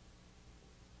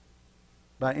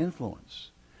by influence.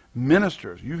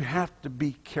 Ministers, you have to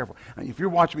be careful. And if you're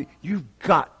watching me, you've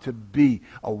got to be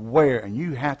aware, and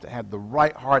you have to have the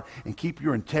right heart and keep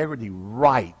your integrity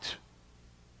right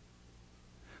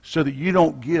so that you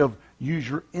don't use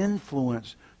your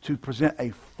influence to present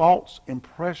a false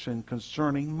impression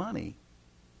concerning money.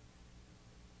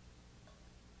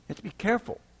 You have to be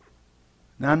careful.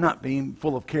 Now, I'm not being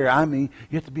full of care. I mean,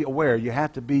 you have to be aware. You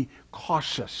have to be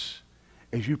cautious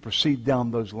as you proceed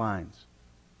down those lines.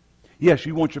 Yes,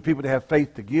 you want your people to have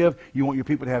faith to give. You want your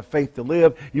people to have faith to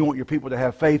live. You want your people to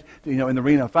have faith, in the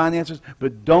arena of finances.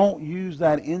 But don't use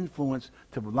that influence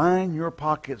to line your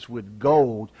pockets with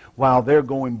gold while they're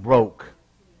going broke.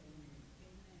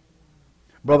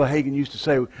 Brother Hagin used to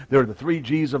say there are the 3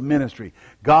 G's of ministry.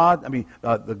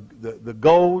 The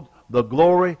gold, the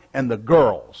glory, and the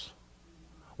girls.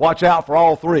 Watch out for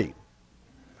all 3.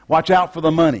 Watch out for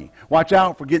the money. Watch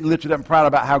out for getting lifted up and proud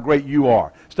about how great you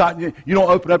are. You don't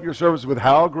open up your service with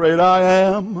how great I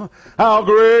am, how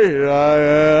great I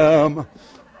am.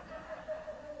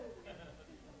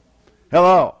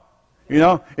 Hello.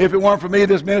 If it weren't for me,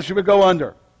 this ministry would go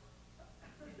under.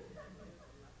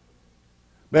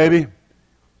 Baby,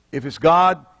 if it's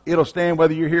God, it'll stand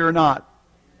whether you're here or not.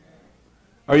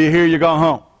 Are you here, you go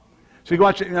home. So you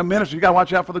watch ministry, you got to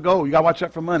watch out for the gold. You got to watch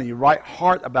out for money. Your right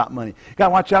heart about money. You got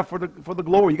to watch out for the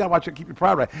glory. You got to watch out, keep your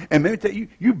pride right. And let me tell you,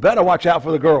 you better watch out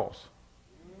for the girls.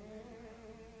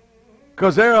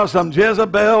 Because there are some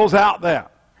Jezebels out there.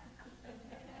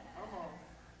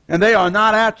 And they are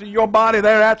not after your body,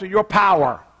 they're after your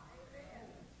power.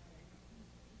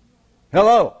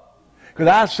 Hello. Because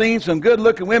I've seen some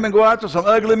good-looking women go after some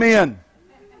ugly men.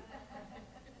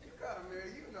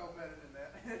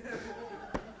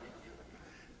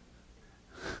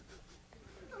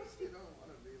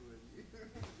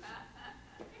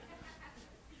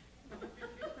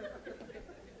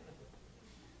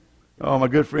 Oh, my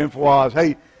good friend Fawaz.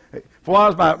 Hey,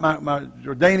 Fawaz, my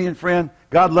Jordanian friend,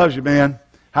 God loves you, man.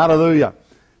 Hallelujah.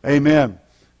 Amen.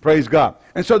 Praise God.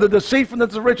 And so the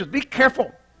deceitfulness of riches, be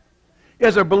careful.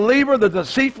 As a believer, the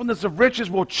deceitfulness of riches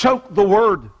will choke the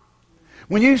word.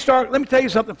 When you start, let me tell you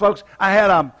something, folks. I had,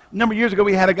 a number of years ago,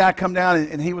 we had a guy come down,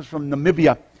 and he was from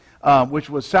Namibia, which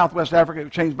was Southwest Africa.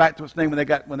 It changed back to its name when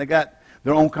they got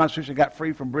their own constitution, got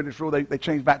free from British rule. They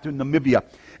changed back to Namibia.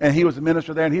 And he was a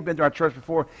minister there, and he'd been to our church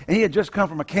before. And he had just come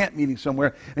from a camp meeting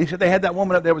somewhere. And he said they had that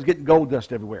woman up there was getting gold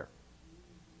dust everywhere.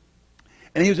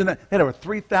 And he was in that. They had over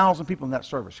 3,000 people in that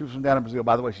service. She was from down in Brazil.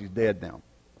 By the way, she's dead now.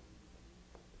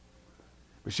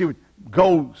 But she would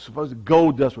supposed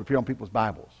gold dust would appear on people's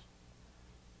Bibles.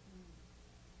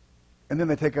 And then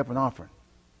they take up an offering.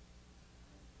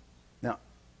 Now,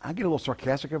 I get a little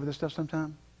sarcastic over this stuff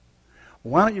sometimes.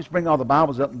 Why don't you just bring all the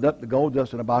Bibles up and dump the gold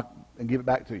dust in a box and give it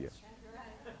back to you?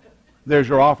 There's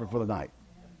your offering for the night.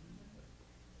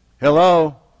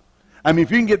 Hello? I mean,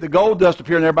 if you can get the gold dust to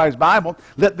appear in everybody's Bible,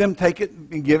 let them take it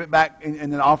and give it back in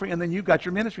an offering, and then you've got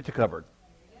your ministry to cover.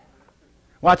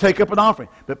 Well, I take up an offering.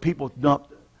 But people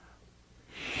dumped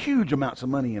huge amounts of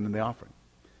money in the offering.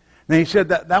 Now, he said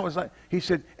that was like, he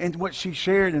said, and what she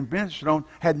shared and ministered on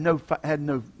had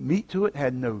no meat to it,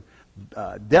 had no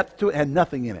depth to it, had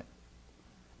nothing in it.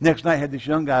 Next night, had this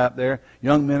young guy up there,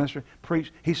 young minister,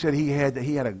 preach. He said he had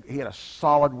a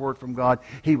solid word from God.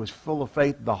 He was full of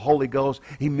faith, the Holy Ghost.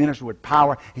 He ministered with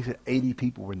power. He said 80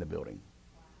 people were in the building.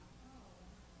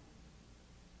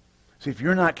 See, if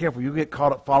you're not careful, you get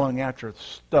caught up following after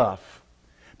stuff,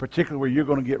 particularly where you're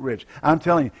going to get rich. I'm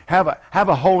telling you, have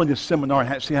a holiness seminar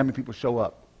and see how many people show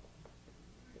up.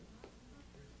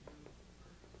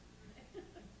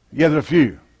 Yeah, there's a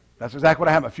few. That's exactly what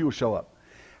I have. A few will show up.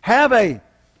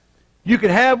 You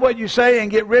can have what you say and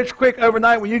get rich quick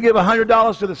overnight when you give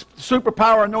 $100 to the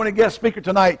superpower anointed guest speaker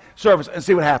tonight service and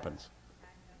see what happens.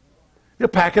 They'll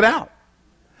pack it out.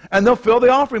 And they'll fill the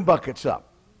offering buckets up.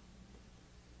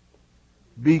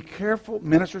 Be careful,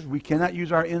 ministers. We cannot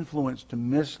use our influence to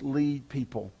mislead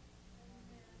people.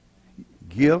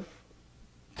 Give,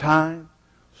 tithe,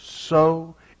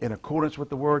 sow in accordance with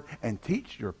the Word, and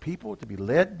teach your people to be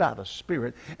led by the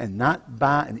Spirit and not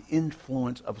by an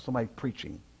influence of somebody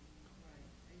preaching.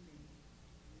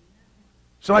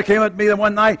 Somebody came up to me that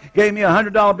one night, gave me a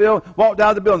 $100 bill, walked out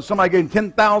of the building. Somebody gave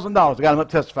him $10,000. I got him up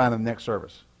testifying in the next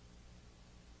service.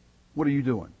 What are you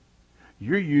doing?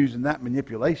 You're using that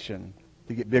manipulation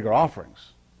to get bigger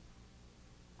offerings.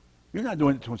 You're not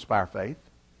doing it to inspire faith.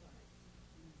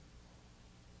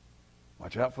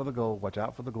 Watch out for the gold. Watch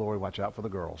out for the glory. Watch out for the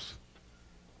girls.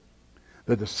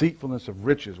 The deceitfulness of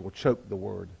riches will choke the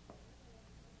word.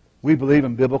 We believe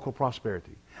in biblical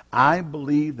prosperity. I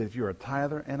believe that if you're a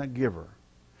tither and a giver,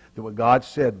 that what God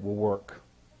said will work.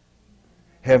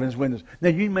 Heaven's windows. Now,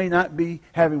 you may not be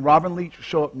having Robin Leach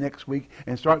show up next week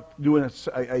and start doing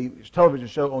a television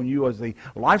show on you as the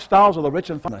lifestyles of the rich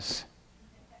and famous.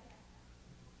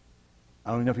 I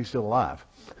don't even know if he's still alive.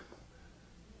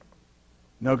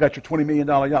 No, got your $20 million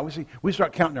yacht. We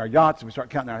start counting our yachts and we start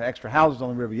counting our extra houses on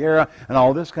the Riviera and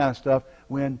all this kind of stuff.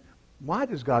 Why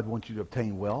does God want you to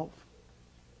obtain wealth?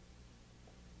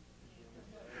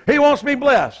 He wants me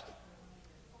blessed.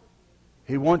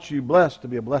 He wants you blessed to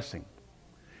be a blessing.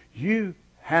 You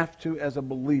have to, as a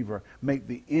believer, make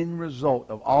the end result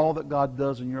of all that God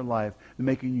does in your life,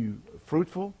 making you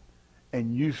fruitful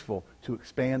and useful to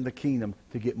expand the kingdom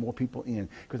to get more people in.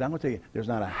 Because I'm going to tell you, there's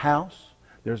not a house,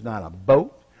 there's not a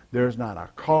boat, there's not a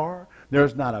car,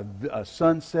 there's not a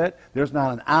sunset, there's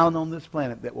not an island on this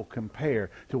planet that will compare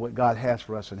to what God has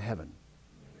for us in heaven.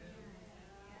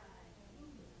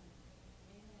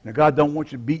 Now, God don't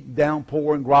want you beaten down,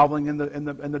 poor, and groveling in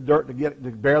the dirt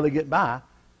to barely get by.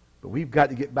 But we've got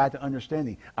to get back to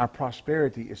understanding our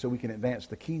prosperity is so we can advance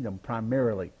the kingdom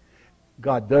primarily.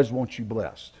 God does want you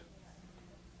blessed.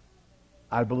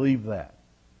 I believe that.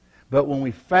 But when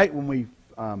we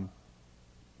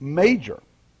major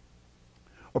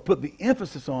or put the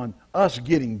emphasis on us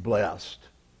getting blessed,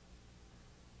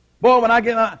 boy, when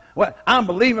I'm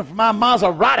believing for my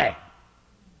Maserati.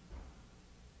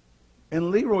 And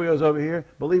Leroy is over here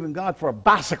believing God for a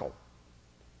bicycle.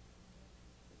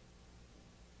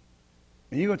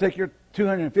 And you're going to take your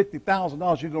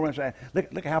 $250,000, you go around and say,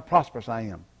 look at how prosperous I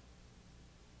am.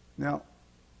 Now,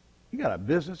 you got a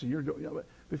business, and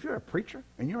if you're a preacher,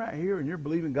 and you're out here, and you're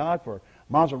believing God for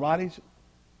Maseratis,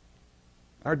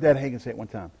 our dad Hagen said it one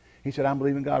time. He said, I'm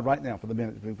believing God right now for the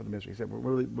ministry. He said,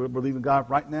 we're believing God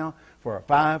right now for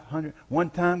a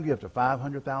one-time gift of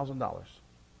 $500,000.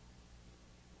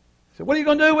 I said, what are you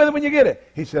going to do with it when you get it?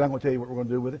 He said, I'm going to tell you what we're going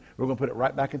to do with it. We're going to put it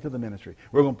right back into the ministry.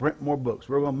 We're going to print more books.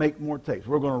 We're going to make more tapes.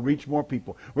 We're going to reach more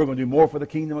people. We're going to do more for the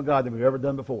kingdom of God than we've ever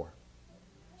done before.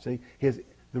 See,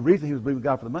 the reason he was believing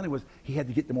God for the money was he had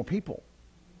to get to more people.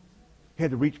 He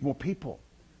had to reach more people.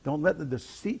 Don't let the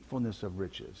deceitfulness of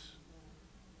riches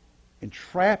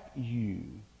entrap you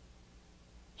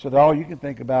so that all you can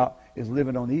think about is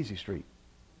living on Easy Street.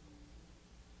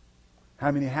 How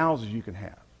many houses you can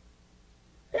have.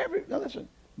 Listen,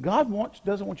 God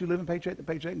doesn't want you living paycheck to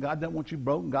paycheck. God doesn't want you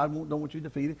broke. And God don't want you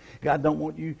defeated. God don't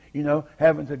want you,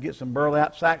 having to get some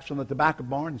burlap sacks from the tobacco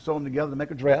barn and sew them together to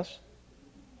make a dress.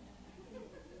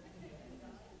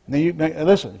 Now,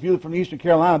 listen, if you're from Eastern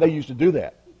Carolina, they used to do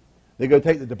that. They go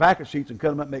take the tobacco sheets and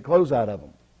cut them up and make clothes out of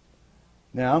them.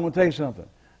 Now, I'm going to tell you something.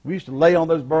 We used to lay on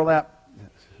those burlap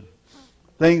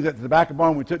things at the tobacco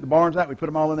barn. We took the barns out, we put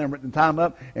them all in there and tie them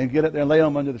up and get up there and lay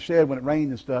them under the shed when it rained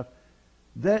and stuff.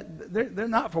 They're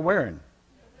not for wearing.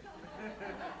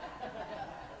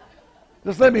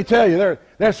 Just let me tell you,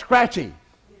 they're scratchy.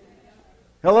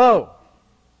 Hello.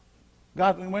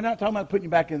 God, we're not talking about putting you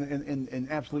back in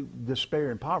absolute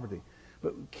despair and poverty.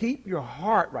 But keep your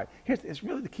heart right. It's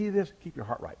really the key to this, keep your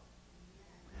heart right.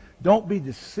 Don't be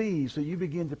deceived so you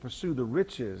begin to pursue the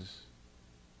riches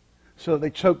so that they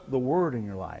choke the word in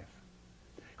your life.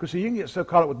 Because you can get so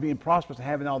caught up with being prosperous and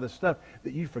having all this stuff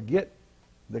that you forget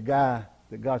the guy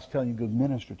that God's telling you to go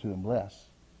minister to and bless.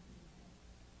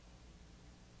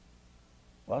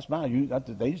 Well, that's mine.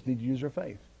 They just need to use their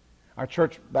faith. Our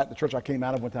church, back the church I came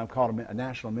out of one time, called a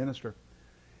national minister,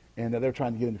 and they were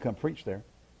trying to get him to come preach there.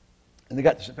 And they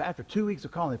after 2 weeks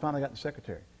of calling, they finally got the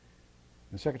secretary.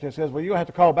 And the secretary says, well, you're going to have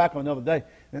to call back on another day.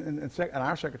 And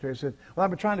our secretary said, well, I've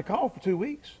been trying to call for 2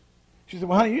 weeks. She said,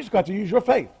 well, honey, you just got to use your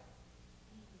faith.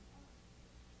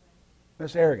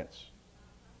 That's arrogance.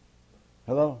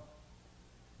 Hello?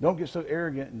 Don't get so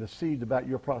arrogant and deceived about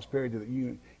your prosperity that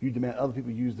you demand other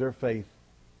people use their faith.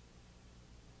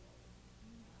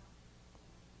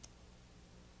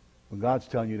 When God's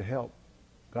telling you to help,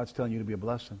 God's telling you to be a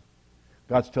blessing,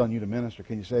 God's telling you to minister.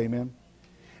 Can you say amen?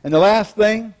 And the last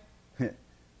thing,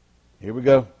 here we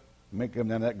go. Make them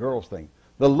down to that girl's thing.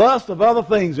 The lust of other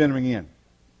things entering in.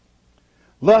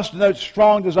 Lust denotes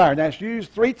strong desire. Now, it's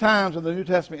used 3 times in the New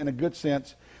Testament in a good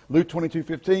sense. Luke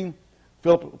 22:15.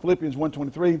 Philippians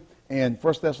 1:23 and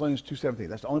 1 Thessalonians 2:17.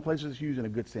 That's the only place it's used in a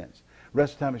good sense. The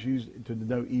rest of the time it's used to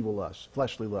denote evil lust,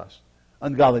 fleshly lust,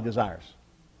 ungodly desires.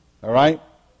 All right?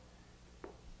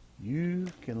 You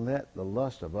can let the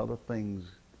lust of other things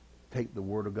take the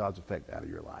word of God's effect out of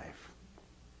your life.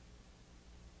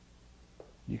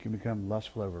 You can become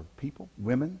lustful over people,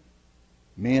 women,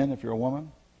 men if you're a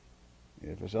woman.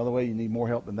 If there's other way you need more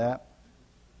help than that.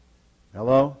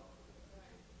 Hello?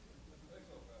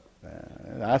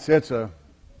 I said so.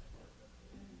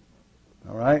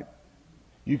 All right?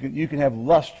 You can have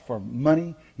lust for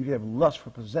money. You can have lust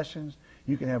for possessions.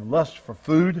 You can have lust for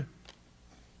food.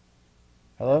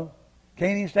 Hello?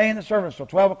 Can't even stay in the service till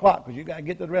 12 o'clock because you got to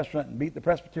get to the restaurant and beat the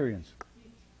Presbyterians.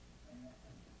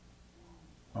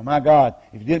 Oh, my God.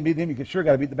 If you didn't beat them, you sure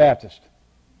got to beat the Baptist.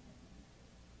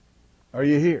 Are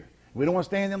you here? We don't want to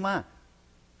stand in line.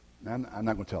 Now, I'm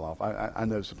not going to tell off. I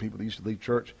know some people that used to leave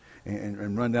church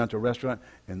and run down to a restaurant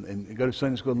and go to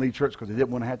Sunday school and leave church because they didn't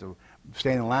want to have to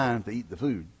stand in line to eat the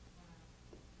food.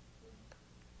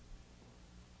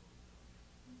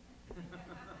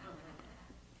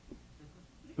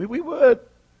 We would.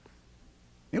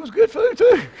 It was good food,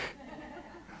 too.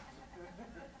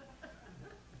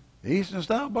 Eastern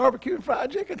style barbecue and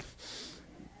fried chicken.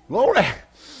 Glory.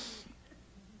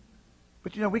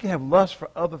 But you know, we can have lust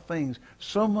for other things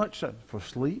so much for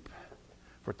sleep,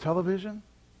 for television,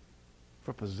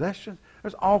 for possessions.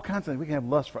 There's all kinds of things we can have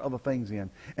lust for other things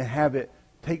in and have it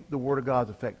take the Word of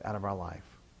God's effect out of our life.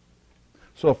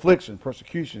 So affliction,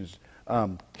 persecutions,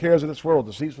 cares of this world,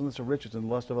 deceitfulness of riches, and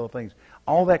lust of other things.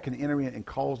 All that can enter in and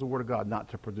cause the Word of God not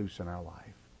to produce in our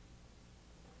life.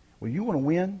 Well, you want to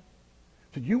win?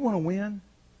 So you want to win?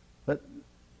 Go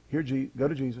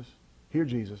to Jesus. Hear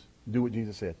Jesus. Do what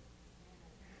Jesus said.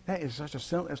 That is such a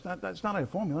simple. It's not a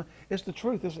formula. It's the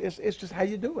truth. It's just how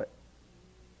you do it.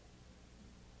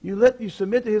 You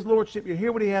submit to His lordship. You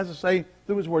hear what He has to say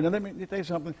through His word. Now let me tell you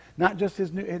something. Not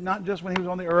just when He was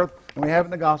on the earth, and we have it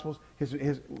in the Gospels.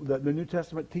 The New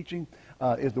Testament teaching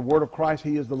is the Word of Christ.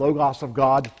 He is the Logos of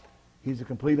God. He's the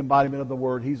complete embodiment of the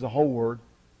Word. He's the whole Word.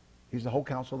 He's the whole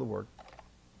counsel of the Word.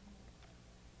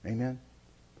 Amen.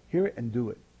 Hear it and do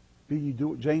it.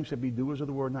 James said, "Be doers of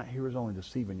the word, not hearers only,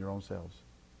 deceiving your own selves."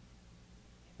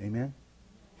 Amen.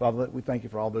 Father, we thank you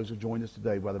for all those who joined us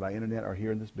today, whether by internet or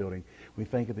here in this building. We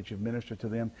thank you that you've ministered to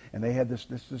them, and they had this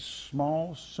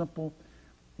small, simple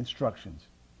instructions.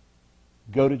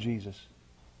 Go to Jesus.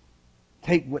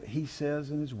 Take what He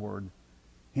says in His Word,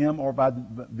 Him or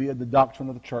via the doctrine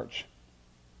of the church,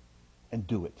 and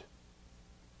do it.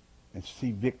 And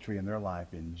see victory in their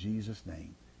life in Jesus'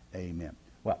 name. Amen.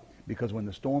 Well, because when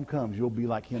the storm comes, you'll be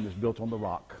like Him that's built on the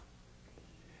rock.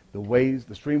 The waves,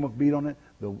 the stream will beat on it,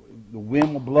 the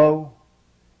wind will blow,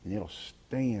 and it'll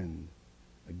stand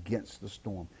against the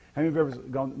storm. How many of you have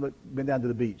ever been down to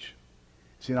the beach,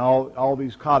 seen all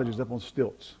these cottages up on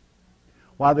stilts?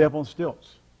 Why are they up on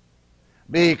stilts?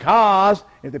 Because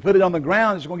if they put it on the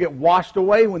ground, it's going to get washed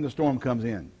away when the storm comes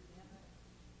in.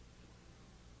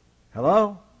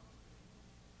 Hello?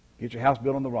 Get your house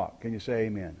built on the rock. Can you say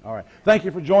amen? All right. Thank you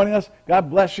for joining us.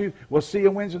 God bless you. We'll see you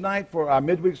Wednesday night for our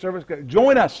midweek service.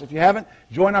 Join us. If you haven't,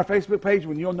 join our Facebook page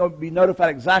when you'll be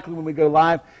notified exactly when we go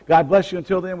live. God bless you.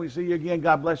 Until then, we see you again.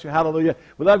 God bless you. Hallelujah.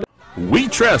 We love you. We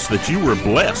trust that you were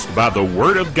blessed by the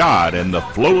Word of God and the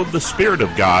flow of the Spirit of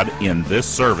God in this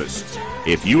service.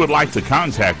 If you would like to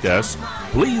contact us,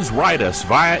 please write us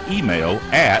via email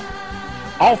at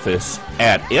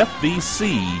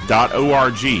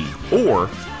office@fvc.org or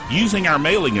using our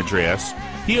mailing address,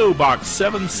 P.O. Box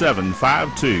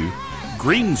 7752,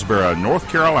 Greensboro, North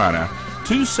Carolina,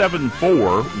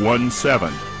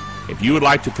 27417. If you would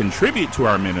like to contribute to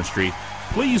our ministry,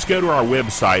 please go to our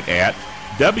website at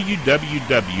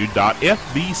www.fvc.org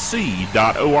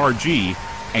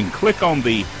and click on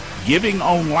the Giving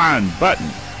Online button.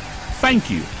 Thank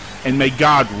you, and may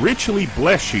God richly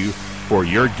bless you for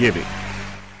your giving.